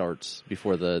actually starts,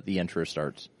 before the intro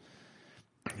starts.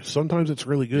 Sometimes it's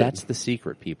really good. That's the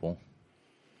secret, people.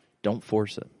 Don't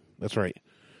force it. That's right,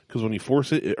 because when you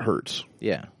force it, it hurts.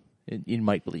 Yeah, you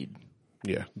might bleed.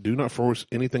 Yeah, do not force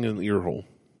anything in the ear hole.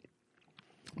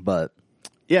 But.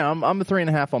 Yeah, I'm a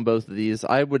 3.5 on both of these.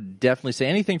 I would definitely say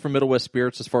anything from Middlewest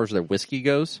Spirits as far as their whiskey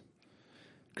goes,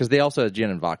 because they also have gin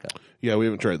and vodka. Yeah, we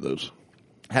haven't tried those.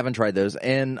 Haven't tried those,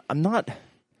 and I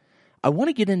want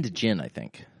to get into gin. I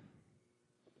think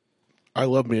I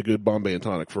love me a good Bombay and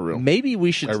tonic for real. Maybe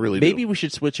we should. I really maybe do. We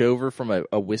should switch over from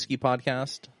a whiskey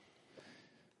podcast,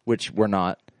 which we're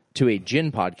not, to a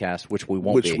gin podcast, which we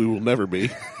won't be. Which we will never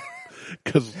be.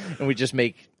 And we just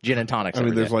make gin and tonics. I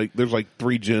mean, there's like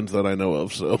 3 gins that I know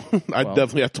of, so I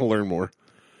definitely have to learn more.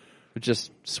 We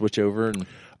just switch over. And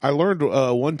I learned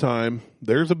one time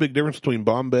there's a big difference between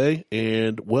Bombay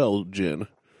and well gin.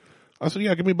 I said,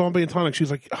 yeah, give me Bombay and tonic.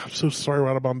 She's like, oh, I'm so sorry, we're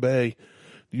out of Bombay.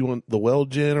 Do you want the well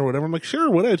gin or whatever? I'm like,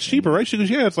 sure, whatever. It's cheaper, right? She goes,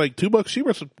 yeah, it's like $2 cheaper.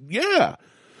 I said, yeah.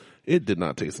 It did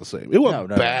not taste the same. It wasn't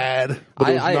bad, but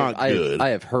it was not good. I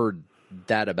have heard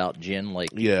that about gin, like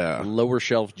lower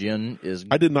shelf gin is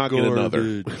I did not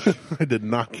garbage. get another. I did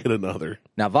not get another.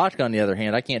 Now vodka, on the other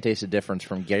hand, I can't taste the difference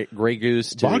from Grey Goose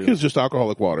to vodka is just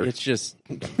alcoholic water. It's just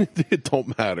it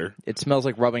don't matter. It smells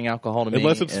like rubbing alcohol to me.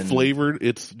 Unless it's flavored,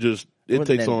 it's just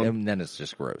takes on. And then it's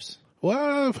just gross.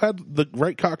 Well, I've had the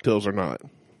right cocktails or not.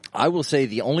 I will say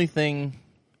the only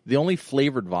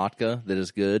flavored vodka that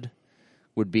is good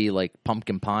would be like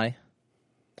pumpkin pie.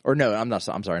 Or no, I'm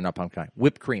sorry, not pumpkin pie.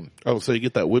 Whipped cream. Oh, so you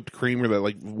get that whipped cream or that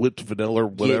like whipped vanilla or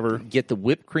whatever. Get the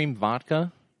whipped cream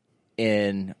vodka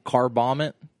and car bomb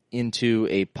it into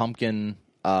a pumpkin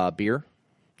beer.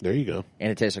 There you go.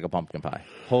 And it tastes like a pumpkin pie.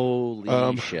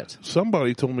 Holy shit.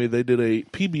 Somebody told me they did a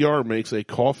PBR makes a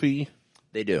coffee.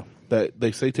 They do. That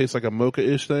they say tastes like a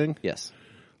mocha-ish thing. Yes.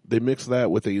 They mix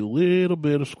that with a little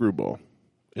bit of Screwball.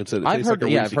 And said I've heard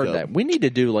that. We need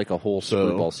to do like a whole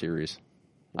Screwball series.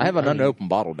 I have an unopened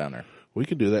bottle down there. We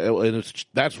can do that, and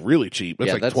that's really cheap.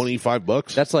 That's like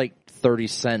 $25. That's like 30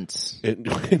 cents. And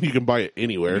you can buy it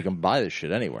anywhere. You can buy this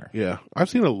shit anywhere. Yeah, I've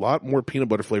seen a lot more peanut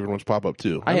butter flavored ones pop up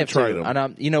too. I have tried them.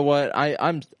 And you know what?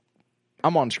 I'm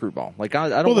on Screwball. Like I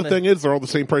don't. Well, the thing is, they're all the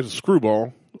same price as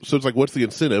Screwball. So it's like, what's the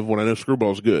incentive when I know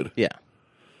Screwball is good? Yeah.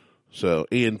 So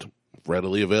and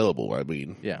readily available. I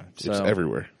mean, yeah, it's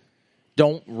everywhere.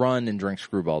 Don't run and drink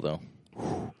Screwball though.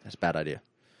 That's a bad idea.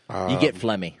 You get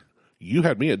phlegmy. You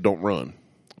had me at don't run.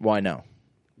 Why no?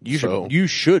 You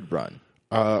should run.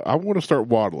 I want to start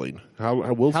waddling. How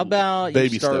about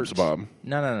baby you start, steps, Bob?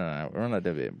 No. We're not.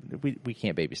 We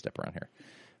can't baby step around here.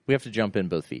 We have to jump in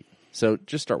both feet. So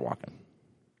just start walking.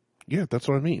 Yeah, that's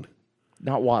what I mean.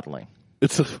 Not waddling.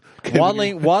 It's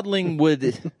waddling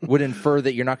would infer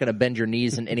that you're not going to bend your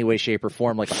knees in any way, shape, or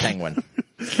form like a penguin.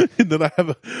 And then I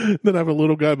have a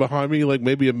little guy behind me, like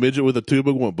maybe a midget with a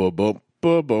tuba going bump bump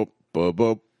bump bump bump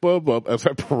bump bump bump as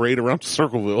I parade around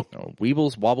Circleville. Oh,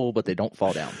 weebles wobble, but they don't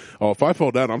fall down. Oh, if I fall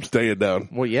down, I'm staying down.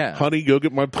 Well, yeah, honey, go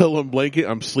get my pillow and blanket.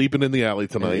 I'm sleeping in the alley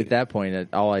tonight. At that point,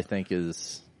 all I think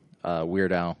is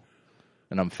Weird Al,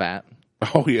 and I'm fat.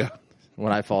 Oh yeah.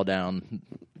 When I fall down,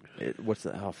 what's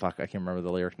the? Oh fuck, I can't remember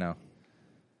the lyric now.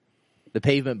 The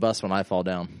pavement busts when I fall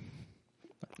down.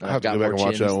 I have to go back and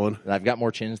watch that one. I've got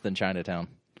more chins than Chinatown.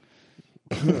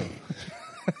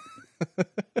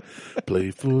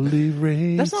 Playfully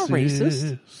racist. That's not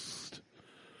racist.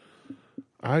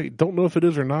 I don't know if it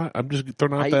is or not. I'm just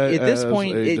throwing out that at this as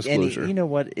point. a disclosure. You know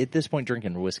what? At this point,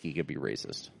 drinking whiskey could be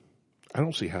racist. I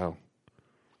don't see how.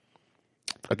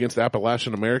 Against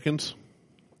Appalachian Americans?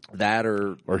 That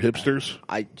or hipsters?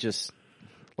 I just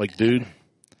like, dude,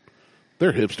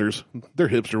 they're hipsters. They're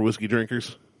hipster whiskey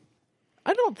drinkers.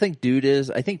 I don't think dude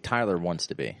is. I think Tyler wants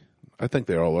to be. I think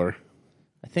they all are.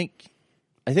 I think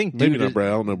dude maybe not is, Brad.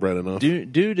 I don't know Brad enough.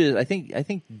 Dude is. I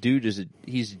think dude is.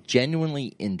 He's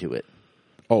genuinely into it.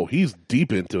 Oh, he's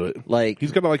deep into it. Like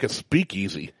he's got like a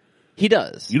speakeasy. He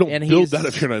does. You don't and build that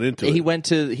if you're not into it. He went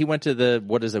to the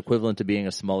what is equivalent to being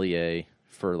a sommelier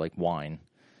for like wine,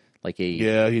 like he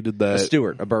did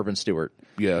that. A bourbon steward.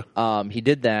 Yeah. He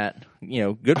did that. You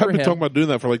know, good for him. I've been talking about doing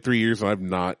that for like 3 years, and I've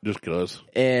not, just because.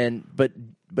 And but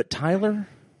Tyler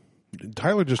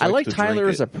just. I likes like to Tyler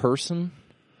drink as a person.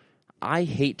 I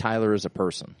hate Tyler as a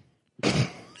person.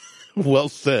 Well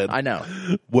said. I know.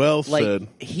 Well Like, said.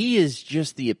 he is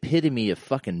just the epitome of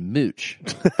fucking mooch.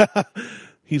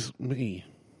 He's me.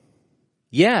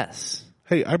 Yes.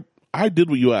 Hey, I did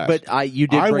what you asked. But you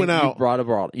went out you brought a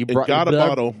bottle. You and got a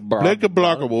bottle.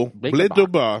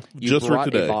 Just for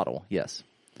today. A bottle. Yes.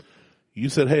 You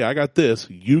said, "Hey, I got this.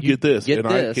 You get this," and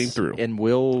this, I came through. And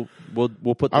we'll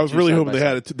put. I was really hoping they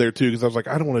had it there too, because I was like,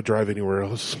 I don't want to drive anywhere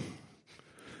else.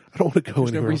 I don't want to go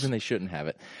There's anywhere no reason else. they shouldn't have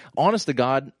it. Honest to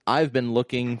God, I've been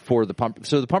looking for the pump.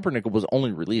 So the pumpernickel was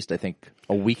only released, I think,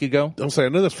 a week ago. Don't say. I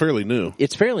know that's fairly new.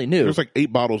 It's fairly new. There's like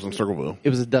 8 bottles in Circleville. It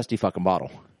was a dusty fucking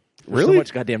bottle. There's Really? so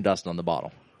much goddamn dust on the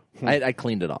bottle. I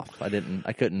cleaned it off. I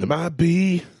couldn't. There might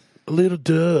be a little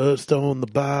dust on the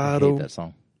I bottle. hate that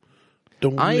song.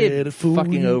 Don't I let am it fool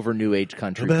fucking you. over new age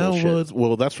country That bullshit. was,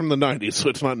 well, that's from the 90s, so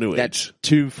it's not new That's age.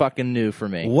 too fucking new for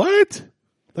me. What?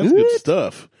 That's good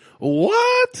stuff.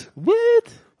 What?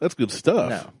 What? That's good stuff.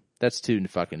 No, that's too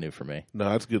fucking new for me.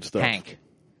 No, that's good stuff. Hank.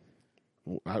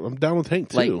 I'm down with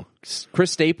Hank, Like, too.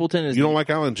 Chris Stapleton is... You don't like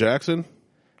Alan Jackson?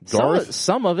 Garth?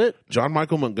 Some of it. John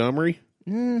Michael Montgomery?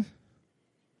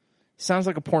 Sounds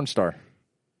like a porn star.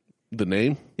 The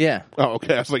name? Yeah. Oh,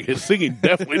 okay. I was like, his singing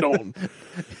definitely don't.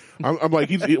 I'm like,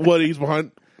 he's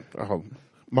behind. Oh,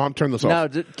 Mom, turn this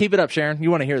off. No, keep it up, Sharon. You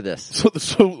want to hear this.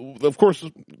 So of course,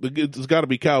 it's got to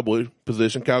be cowboy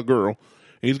position, cowgirl.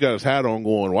 He's got his hat on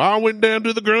going, well, I went down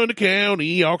to the Grundy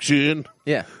County auction.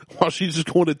 Yeah. While she's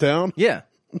just going to town. Yeah.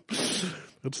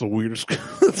 That's the weirdest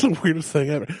thing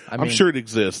ever. I'm sure it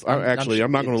exists. I'm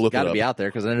not going to look it up. Got to be out there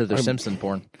because I know there's Simpson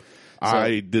porn.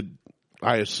 So,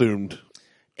 I assumed.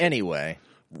 Anyway.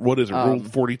 What is it, Rule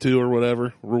 42 or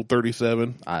whatever? Rule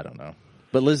 37? I don't know.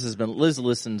 But Liz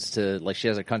listens to, like, she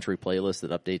has a country playlist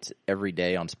that updates every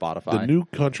day on Spotify. The new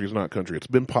country is not country. It's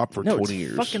been pop for 20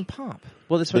 years. Fucking pop.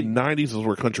 Well, that's the 90s is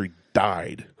where country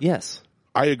died. Yes.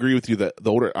 I agree with you that the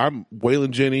older, I'm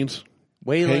Waylon Jennings,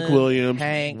 Hank Williams,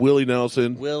 Willie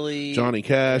Nelson, Johnny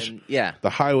Cash, and, yeah. the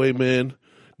Highwaymen.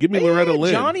 Give me Loretta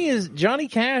Lynn. Johnny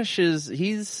Cash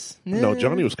he's... No,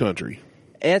 Johnny was country.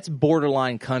 It's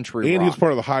borderline country rock. And he was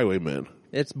part of the Highwaymen.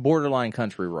 It's borderline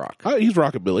country rock. He's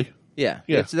rockabilly. Yeah.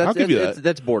 Yeah, I'll give you that.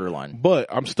 That's borderline. But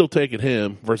I'm still taking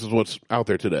him versus what's out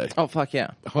there today. Oh, fuck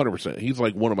yeah. 100%. He's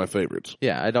like one of my favorites.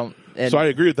 Yeah, I don't... So I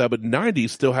agree with that, but 90s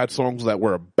still had songs that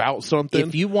were about something.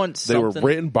 If you want something... They were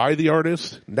written by the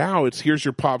artist. Now it's, here's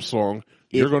your pop song.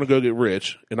 You're going to go get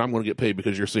rich, and I'm going to get paid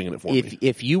because you're singing it for me.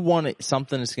 If you want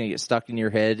something that's going to get stuck in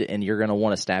your head and you're going to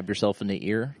want to stab yourself in the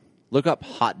ear, look up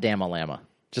Hot Damn Alabama.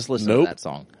 Just listen to that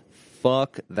song.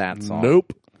 Fuck that song.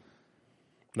 Nope.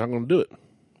 Not going to do it.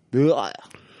 Ugh.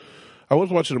 I was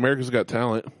watching America's Got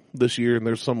Talent this year, and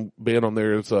there's some band on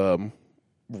there that's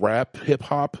rap,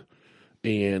 hip-hop,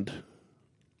 and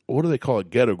what do they call it?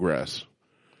 Ghetto grass.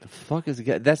 The fuck is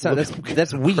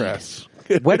that's weed. Grass.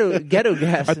 Ghetto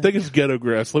grass. I think it's ghetto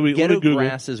grass. Let me Ghetto Google.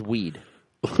 grass is weed.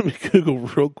 Let me Google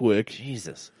real quick.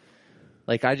 Jesus.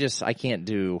 Like I can't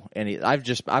do any.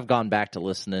 I've gone back to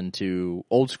listening to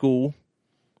old school,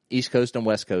 East Coast and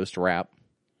West Coast rap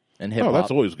and hip hop. Oh,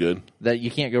 that's always good. That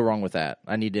you can't go wrong with that.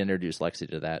 I need to introduce Lexi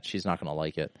to that. She's not going to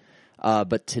like it.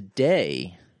 But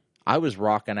today, I was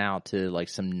rocking out to like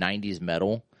some '90s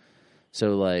metal.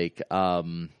 So like,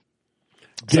 Gangsta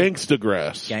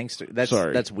grass. Gangster.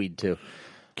 That's weed too.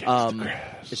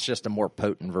 Grass. It's just a more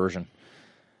potent version.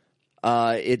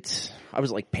 I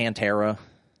was like Pantera.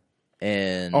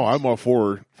 And I'm all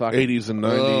for 80s and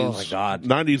 90s. Oh my god,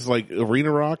 90s like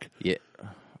arena rock. Yeah,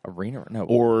 arena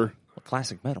or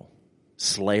classic metal.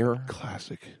 Slayer,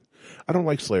 classic. I don't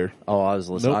like Slayer. Oh, I was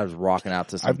listening. Nope. I was rocking out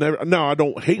to some. I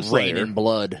don't hate Slayer. Rain in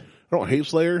Blood. I don't hate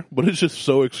Slayer, but it's just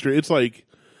so extreme. It's like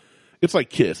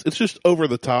Kiss. It's just over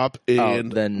the top,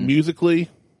 and then musically,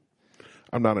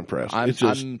 I'm not impressed. I'm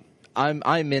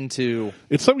into.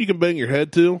 It's something you can bang your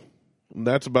head to. And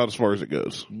that's about as far as it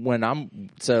goes.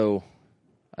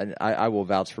 I will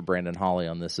vouch for Brandon Hawley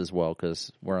on this as well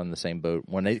because we're on the same boat.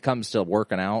 When it comes to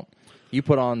working out, you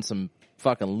put on some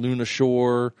fucking Luna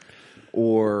Shore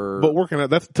But working out,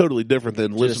 that's totally different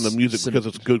than listening to music because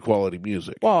it's good quality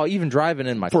music. Well, even driving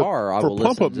in my car, I will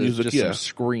listen to music, just some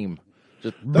scream.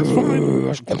 That's fine.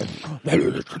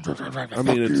 I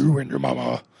mean, it's you and your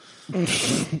mama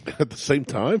at the same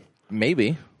time.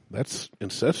 Maybe that's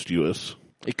incestuous.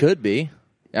 It could be.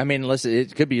 I mean, listen,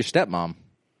 it could be your stepmom.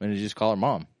 and you just call her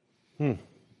mom.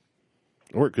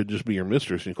 Or it could just be your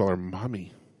mistress and you call her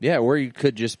mommy. Yeah, or you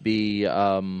could just be,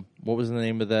 what was the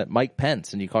name of that? Mike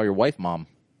Pence, and you call your wife mom.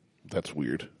 That's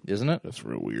weird. Isn't it? That's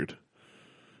real weird.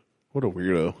 What a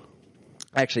weirdo.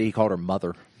 Actually, he called her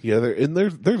mother. Yeah,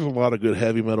 there's a lot of good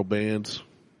heavy metal bands.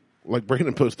 Like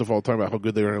Brandon posts stuff all the time about how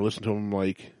good they are, and I listen to them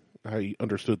like I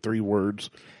understood 3 words,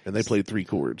 and they played 3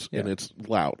 chords, and it's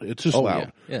loud. It's just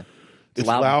loud. Yeah. It's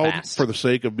loud loud and fast. for the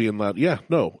sake of being loud. Yeah,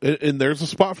 no. And there's a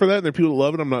spot for that, and there are people that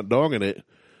love it. I'm not dogging it.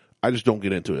 I just don't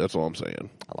get into it. That's all I'm saying.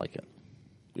 I like it.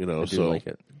 You know, I do like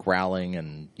it. Growling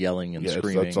and yelling and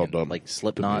screaming. That's all and, dumb like to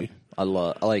Slipknot. me. I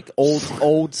like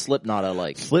old Slipknot. I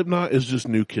like Slipknot is just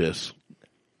new Kiss.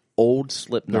 old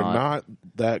Slipknot. They're not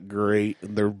that great.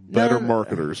 They're better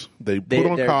marketers. They put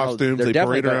on they're- costumes. they're They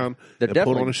definitely parade better. around They're and put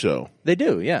definitely- on a show. They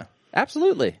do, yeah,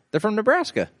 absolutely. They're from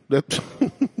Nebraska.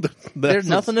 There's That's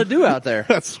nothing to do out there,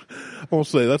 That's I will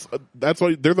say that's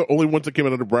why they're the only ones that came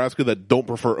out of Nebraska that don't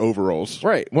prefer overalls.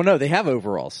 right? Well, no, they have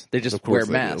overalls. They just Of course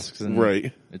wear they do. masks, and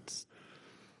Right.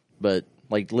 But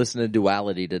like listening to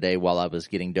Duality today while I was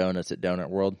getting donuts at Donut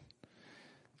World,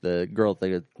 the girl at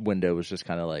the window was just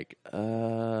kind of like,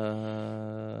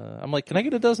 I'm like, can I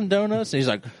get a dozen donuts? And he's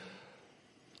like,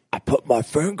 I put my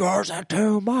fingers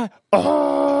into my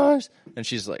eyes. And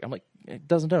she's like, I'm like, a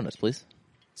dozen donuts, please.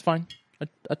 It's fine.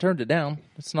 I turned it down.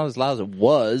 It's not as loud as it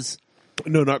was.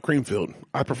 No, not cream filled.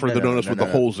 I prefer the donuts with the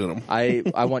holes in them.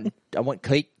 I want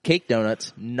cake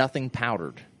donuts, nothing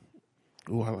powdered.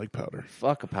 Oh, I like powder.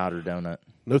 Fuck a powdered donut.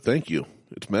 No, thank you.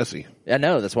 It's messy. I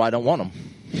know. That's why I don't want them.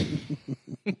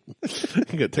 You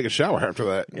gotta take a shower after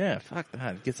that. Yeah, fuck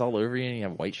that. It gets all over you and you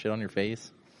have white shit on your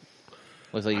face.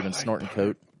 Looks like you've been snorting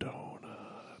coke. Donut.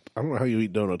 I don't know how you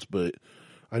eat donuts, but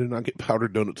I do not get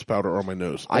powdered donuts powder on my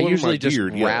nose. I usually just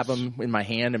beard, grab yes. them in my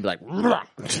hand and be like,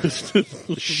 just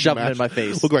shove them in my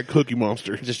face. Look like Cookie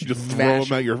Monster. Just Just throw mash-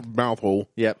 them at your mouth hole.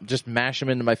 Yep, just mash them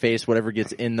into my face. Whatever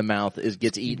gets in the mouth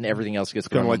gets eaten. Everything else gets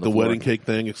Kind thrown of like on the floor. wedding cake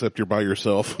thing, except you're by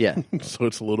yourself. Yeah. So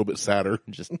it's a little bit sadder.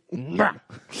 Just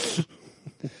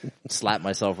slap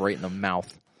myself right in the mouth.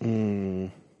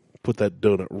 Put that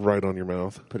donut right on your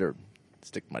mouth.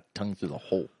 Stick my tongue through the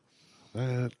hole.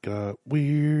 That got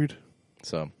weird.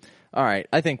 So, all right,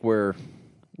 I think we're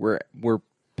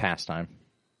past time.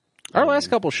 Our last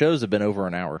couple shows have been over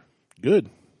an hour. Good.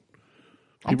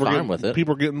 I'm fine with it.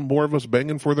 People are getting more of us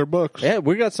banging for their bucks. Yeah,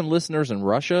 we got some listeners in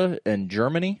Russia and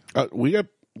Germany. We got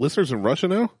listeners in Russia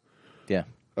now? Yeah.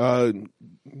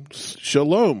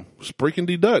 Shalom. Sprechen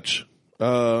die Dutch.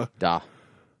 Da.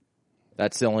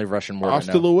 That's the only Russian word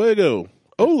Hasta I know. luego.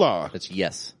 Hola. It's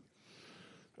yes.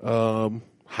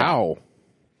 How?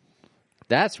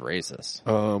 That's racist.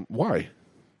 Why?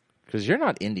 Because you're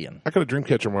not Indian. I got a dream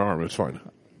catcher on my arm. It's fine.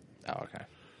 Oh, okay.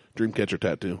 Dream catcher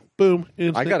tattoo. Boom.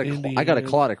 I got a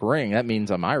clodic ring. That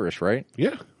means I'm Irish, right?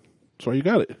 Yeah. That's why you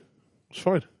got it. It's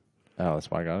fine. Oh,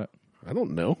 that's why I got it. I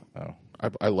don't know. Oh,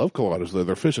 I love coladas though.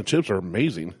 Their fish and chips are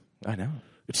amazing. I know.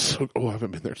 It's so. Oh, I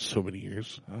haven't been there in so many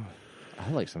years. I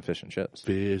like some fish and chips.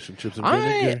 Fish and chips and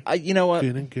vinegar. You know what?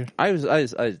 Vinegar. I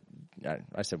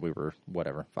said we were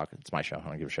whatever. Fuck it. It's my show. I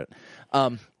don't give a shit.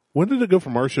 When did it go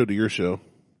from our show to your show?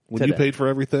 When you Today. paid for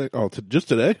everything? Oh, just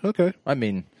today? Okay. I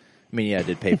mean, yeah, I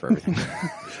did pay for everything.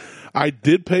 I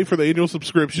did pay for the annual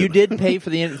subscription. You did pay for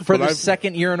the But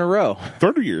second year in a row.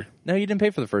 Third year. No, you didn't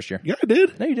pay for the first year. Yeah, I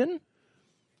did. No, you didn't.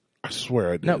 I swear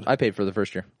I did. No, I paid for the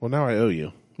first year. Well, now I owe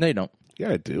you. No, you don't.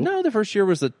 Yeah, I do. No, the first year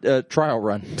was a trial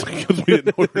run. Because we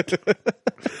didn't order it.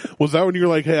 Was that when you were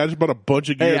like, hey, I just bought a bunch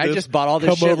of gear? Hey, I just bought all this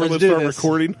Come shit. over, Let's let's do start this.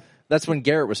 recording. That's when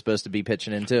Garrett was supposed to be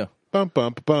pitching in too. Bump,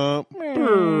 bump, bump.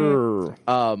 Brr.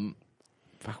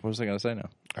 Fuck, what was I going to say now?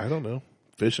 I don't know.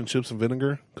 Fish and chips and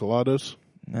vinegar? Coladas?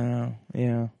 No,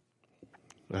 yeah.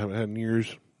 I haven't had in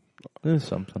years. There's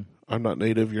something. I'm not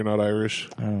native. You're not Irish.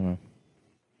 I don't know.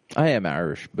 I am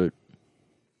Irish, but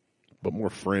But more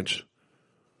French.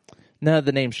 no,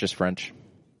 the name's just French.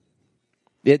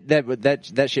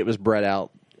 That shit was bred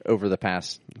out over the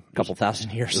past couple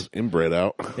thousand years. Just inbred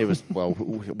out. It was, well,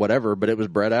 whatever, but it was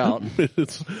bred out.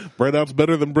 It's bread out's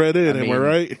better than bread in, am I mean-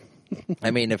 right?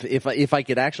 I mean, if I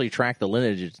could actually track the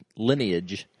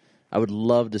lineage, I would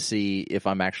love to see if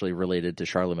I'm actually related to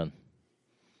Charlemagne.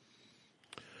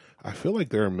 I feel like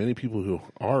there are many people who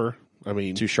are. I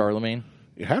mean, To Charlemagne?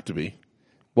 you have to be.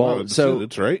 Well, so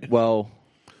it's right. Well,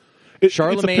 It's a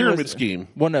Charlemagne pyramid was, scheme.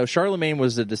 Well, no, Charlemagne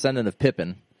was a descendant of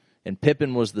Pippin, and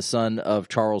Pippin was the son of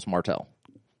Charles Martel.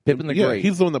 Pippin the Yeah, Great.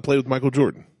 he's the one that played with Michael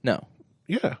Jordan. No,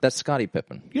 Yeah, that's Scottie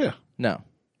Pippen. yeah, No,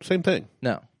 same thing.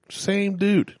 no, Same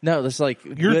dude. no. That's like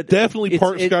You're good, definitely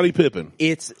part Scottie Pippen.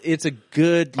 It's a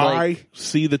good. Like, I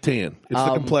see the tan. It's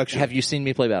the complexion. Have you seen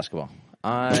me play basketball?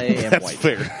 I am That's white.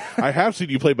 fair. I have seen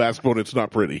you play basketball, and it's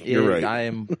not pretty. You're right. I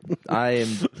am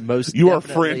most You are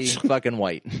definitely French. fucking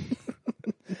white.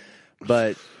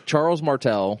 But Charles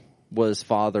Martel was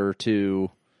father to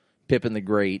Pippin the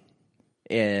Great,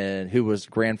 and who was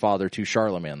grandfather to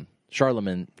Charlemagne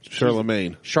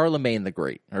the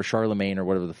Great, or Charlemagne, or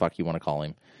whatever the fuck you want to call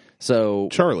him. So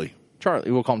Charlie,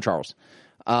 we'll call him Charles.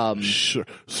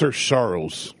 Sir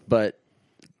Charles. But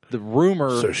the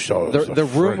rumor, Sir Charles the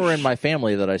of rumor French. in my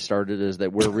family that I started is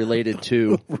that we're related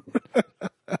to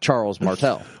Charles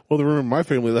Martel. Well, the rumor in my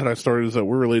family that I started is that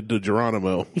we're related to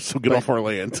Geronimo, so get off our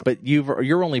land. But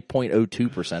you're only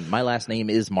 0.02%. My last name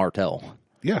is Martel.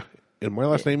 Yeah, and my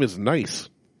last name is Nice.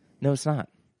 No, it's not.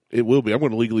 It will be. I'm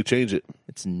going to legally change it.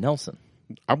 It's Nelson.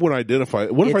 I'm going to identify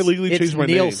it. What if I legally change my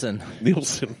Nielsen. name?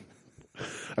 Nielsen.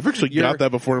 I've actually got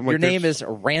that before. I'm like, your name is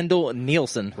Randall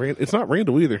Nielsen. It's not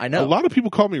Randall either. I know. A lot of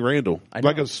people call me Randall. I know.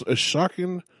 Like a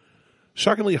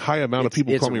shockingly high amount of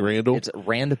people call me Randall. It's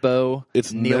Randbo.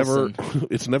 It's Nielsen.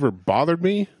 never bothered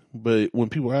me. But when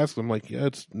people ask, I'm like, yeah,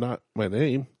 it's not my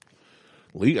name.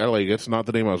 It's not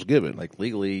the name I was given. Like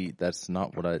legally, that's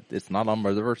not what it's not on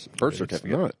my birth certificate. It's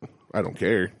not. I don't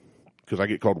care because I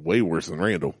get called way worse than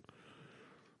Randall.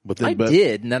 But then I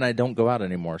did, and then I don't go out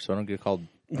anymore, so I don't get called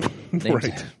names.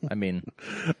 Right. I mean,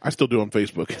 I still do on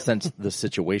Facebook. since the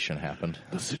situation happened.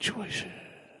 The situation.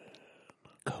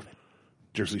 COVID.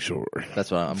 Jersey Shore. That's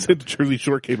what I'm. Since Jersey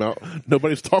Shore came out,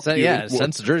 nobody's talking to you anymore.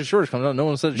 Since the Jersey Shore comes out, no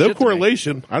one said No shit to me.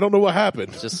 correlation. I don't know what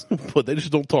happened. Just but they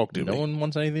just don't talk to me. no one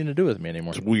wants anything to do with me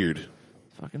anymore. It's weird.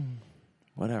 Fucking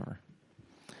whatever.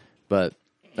 But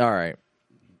all right,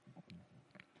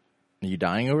 are you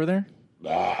dying over there?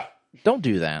 Ah. Don't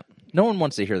do that. No one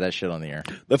wants to hear that shit on the air.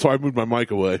 That's why I moved my mic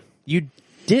away. You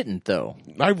didn't though.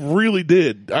 I really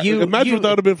did. Imagine what that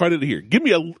would have been if I didn't hear. Give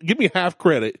me half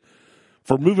credit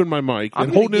for moving my mic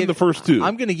and holding in the first two.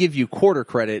 I'm going to give you quarter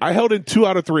credit. I held in 2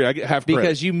 out of 3. I get half credit.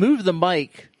 Because you moved the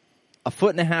mic a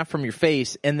foot and a half from your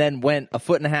face and then went a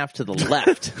foot and a half to the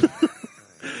left.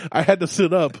 I had to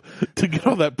sit up to get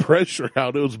all that pressure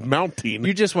out. It was mounting.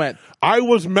 You just went. I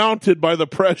was mounted by the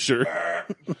pressure.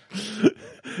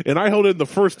 And I held in the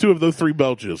first 2 of those 3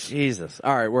 belches. Jesus.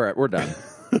 All right, we're done.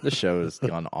 This show has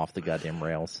gone off the goddamn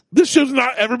rails. This show's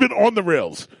not ever been on the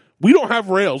rails. We don't have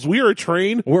rails. We are a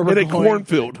train in a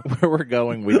cornfield. Where we're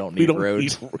going, we don't need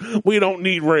roads. We don't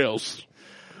need rails.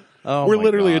 Oh, we're my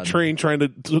literally God. a train trying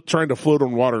to float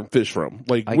on water and fish from.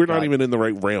 We're not even in the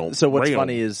right realm. So what's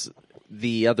funny is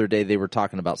the other day they were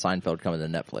talking about Seinfeld coming to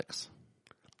Netflix.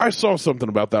 I saw something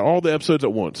about that. All the episodes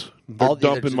at once. They're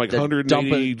dumping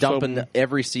 180 dumping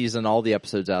every season, all the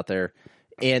episodes out there,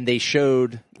 and they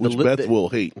showed which Beth will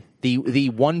hate. The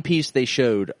one piece they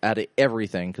showed out of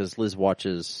everything, because Liz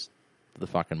watches the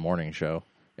fucking morning show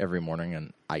every morning,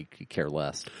 and I could care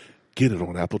less. Get it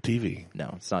on Apple TV.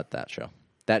 No, it's not that show.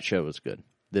 That show was good.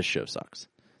 This show sucks.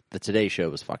 The Today Show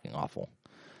was fucking awful.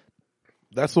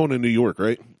 That's the one in New York,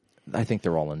 right? I think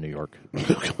they're all in New York.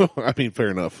 I mean, fair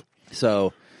enough.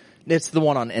 So it's the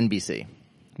one on NBC.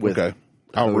 With okay.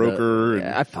 Al Roker.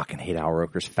 Yeah, I fucking hate Al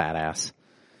Roker's fat ass.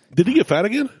 Did he get fat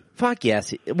again? Fuck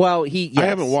yes. Yes. I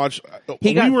haven't watched.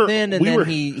 He got thin and then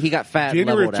he got fat.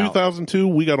 January of leveled 2002,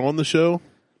 we got on the show,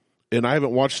 and I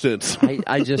haven't watched since.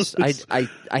 I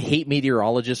hate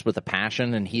meteorologists with a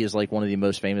passion, and he is like one of the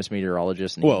most famous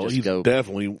meteorologists. And he's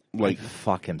definitely like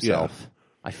fuck himself. Yeah.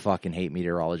 I fucking hate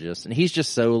meteorologists, and he's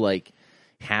just so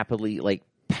passively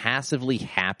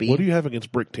happy. What do you have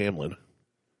against Brick Tamlin?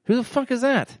 Who the fuck is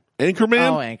that? Anchorman?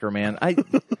 Oh, Anchorman.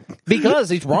 Because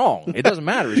he's wrong. It doesn't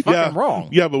matter. He's fucking wrong.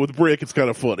 Yeah, but with Brick, it's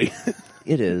kind of funny.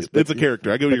 It is. It's a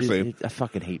character. I get what you're saying. I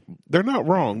fucking hate. They're not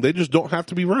wrong. They just don't have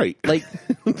to be right.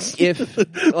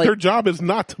 Their job is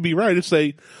not to be right. It's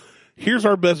say, here's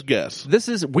our best guess.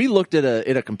 We looked at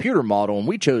a computer model and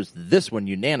we chose this one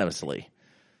unanimously.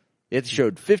 It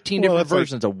showed 15 different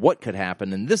versions of what could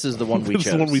happen, and this is the one we chose. This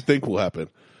is the one we think will happen.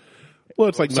 Well,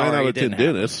 it's like 9 out of 10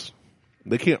 dentists.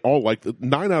 They can't all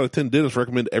 9 out of 10 dentists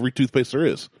recommend every toothpaste there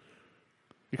is.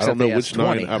 Except I don't know which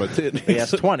 9 out of 10. They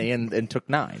asked 20 and took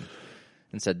 9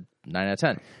 and said 9 out of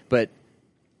 10. But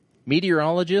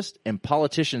meteorologists and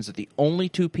politicians are the only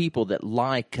 2 people that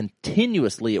lie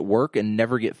continuously at work and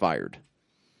never get fired.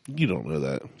 You don't know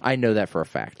that. I know that for a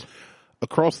fact.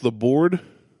 Across the board,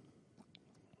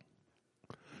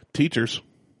 teachers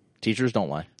don't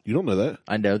lie. You don't know that.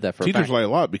 I know that for a fact. Teachers lie a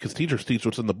lot because teachers teach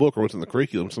what's in the book or what's in the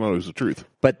curriculum. It's not always the truth.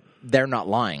 But they're not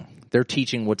lying. They're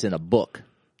teaching what's in a book.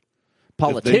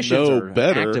 Politicians if they know are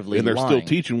better actively and they're lying. still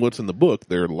teaching what's in the book,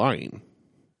 they're lying.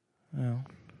 Well,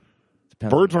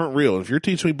 birds aren't real. If you're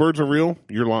teaching me birds are real,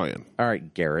 you're lying. All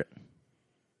right, Garrett.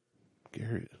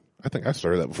 Garrett. I think I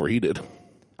started that before he did.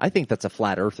 I think that's a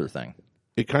flat earther thing.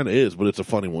 It kind of is, but it's a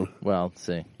funny one. Well,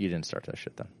 see, you didn't start that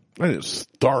shit then. I didn't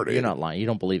start it. You're not lying. You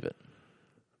don't believe it.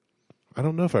 I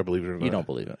don't know if I believe it or not. You don't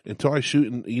believe it. Until I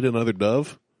shoot and eat another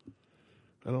dove,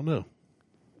 I don't know.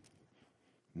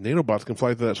 Nanobots can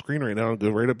fly through that screen right now and go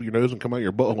right up your nose and come out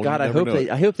your butt. God, I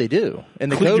hope they do.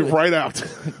 And the Clean you COVID, right out.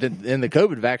 and the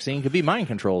COVID vaccine could be mind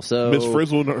control. So Miss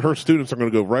Frizzle and her students are going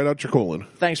to go right out your colon.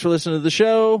 Thanks for listening to the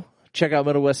show. Check out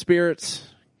Middlewest Spirits.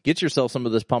 Get yourself some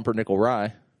of this pumpernickel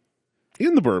rye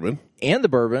In the bourbon. and the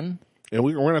bourbon. And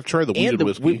we're going to have to try the weeded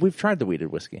whiskey. We've tried the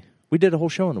weeded whiskey. We did a whole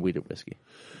show on the weeded whiskey.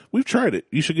 We've tried it.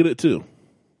 You should get it too.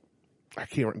 I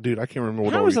can't remember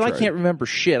what How all is we it I tried. can't remember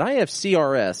shit? I have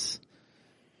CRS.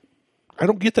 I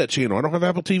don't get that channel. I don't have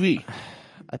Apple TV.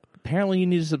 Apparently, you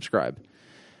need to subscribe.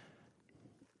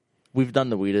 We've done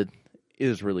the weeded. It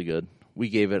is really good. We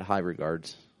gave it high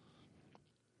regards.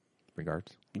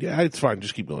 Regards? Yeah, it's fine.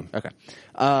 Just keep going. Okay.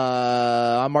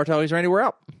 I'm Martel. He's Randy. We're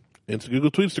out. It's Google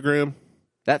Tweetstagram.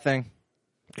 That thing.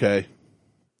 Okay.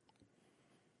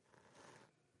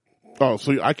 Oh,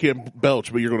 so I can't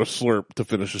belch, but you're going to slurp to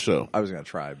finish the show. I was going to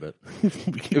try, but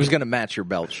it was going to match your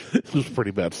belch. It was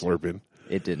pretty bad slurping.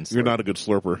 It didn't slurp. You're not a good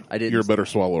slurper. I didn't You're a better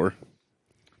swallower.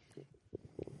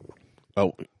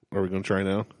 Oh, are we going to try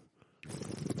now?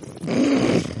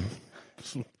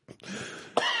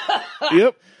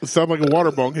 Yep. It sounded like a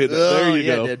water bong hitting it. There you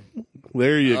go. It did.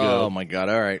 There you go. Oh, my God.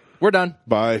 All right. We're done.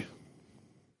 Bye.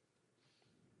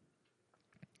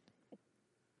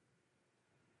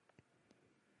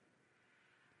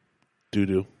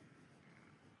 Doo-doo.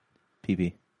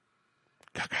 Pee-pee.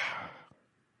 Caca.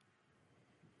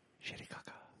 Shitty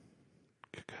caca.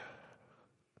 Caca.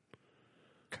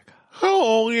 Caca.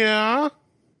 Oh, yeah.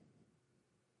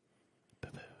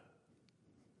 Boo-boo.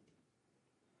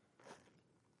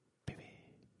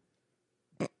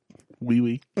 Pee-pee.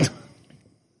 Wee-wee. ASMR.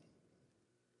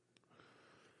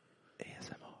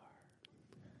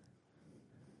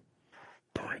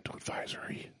 Parental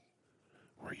advisory.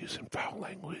 We're using foul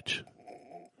language.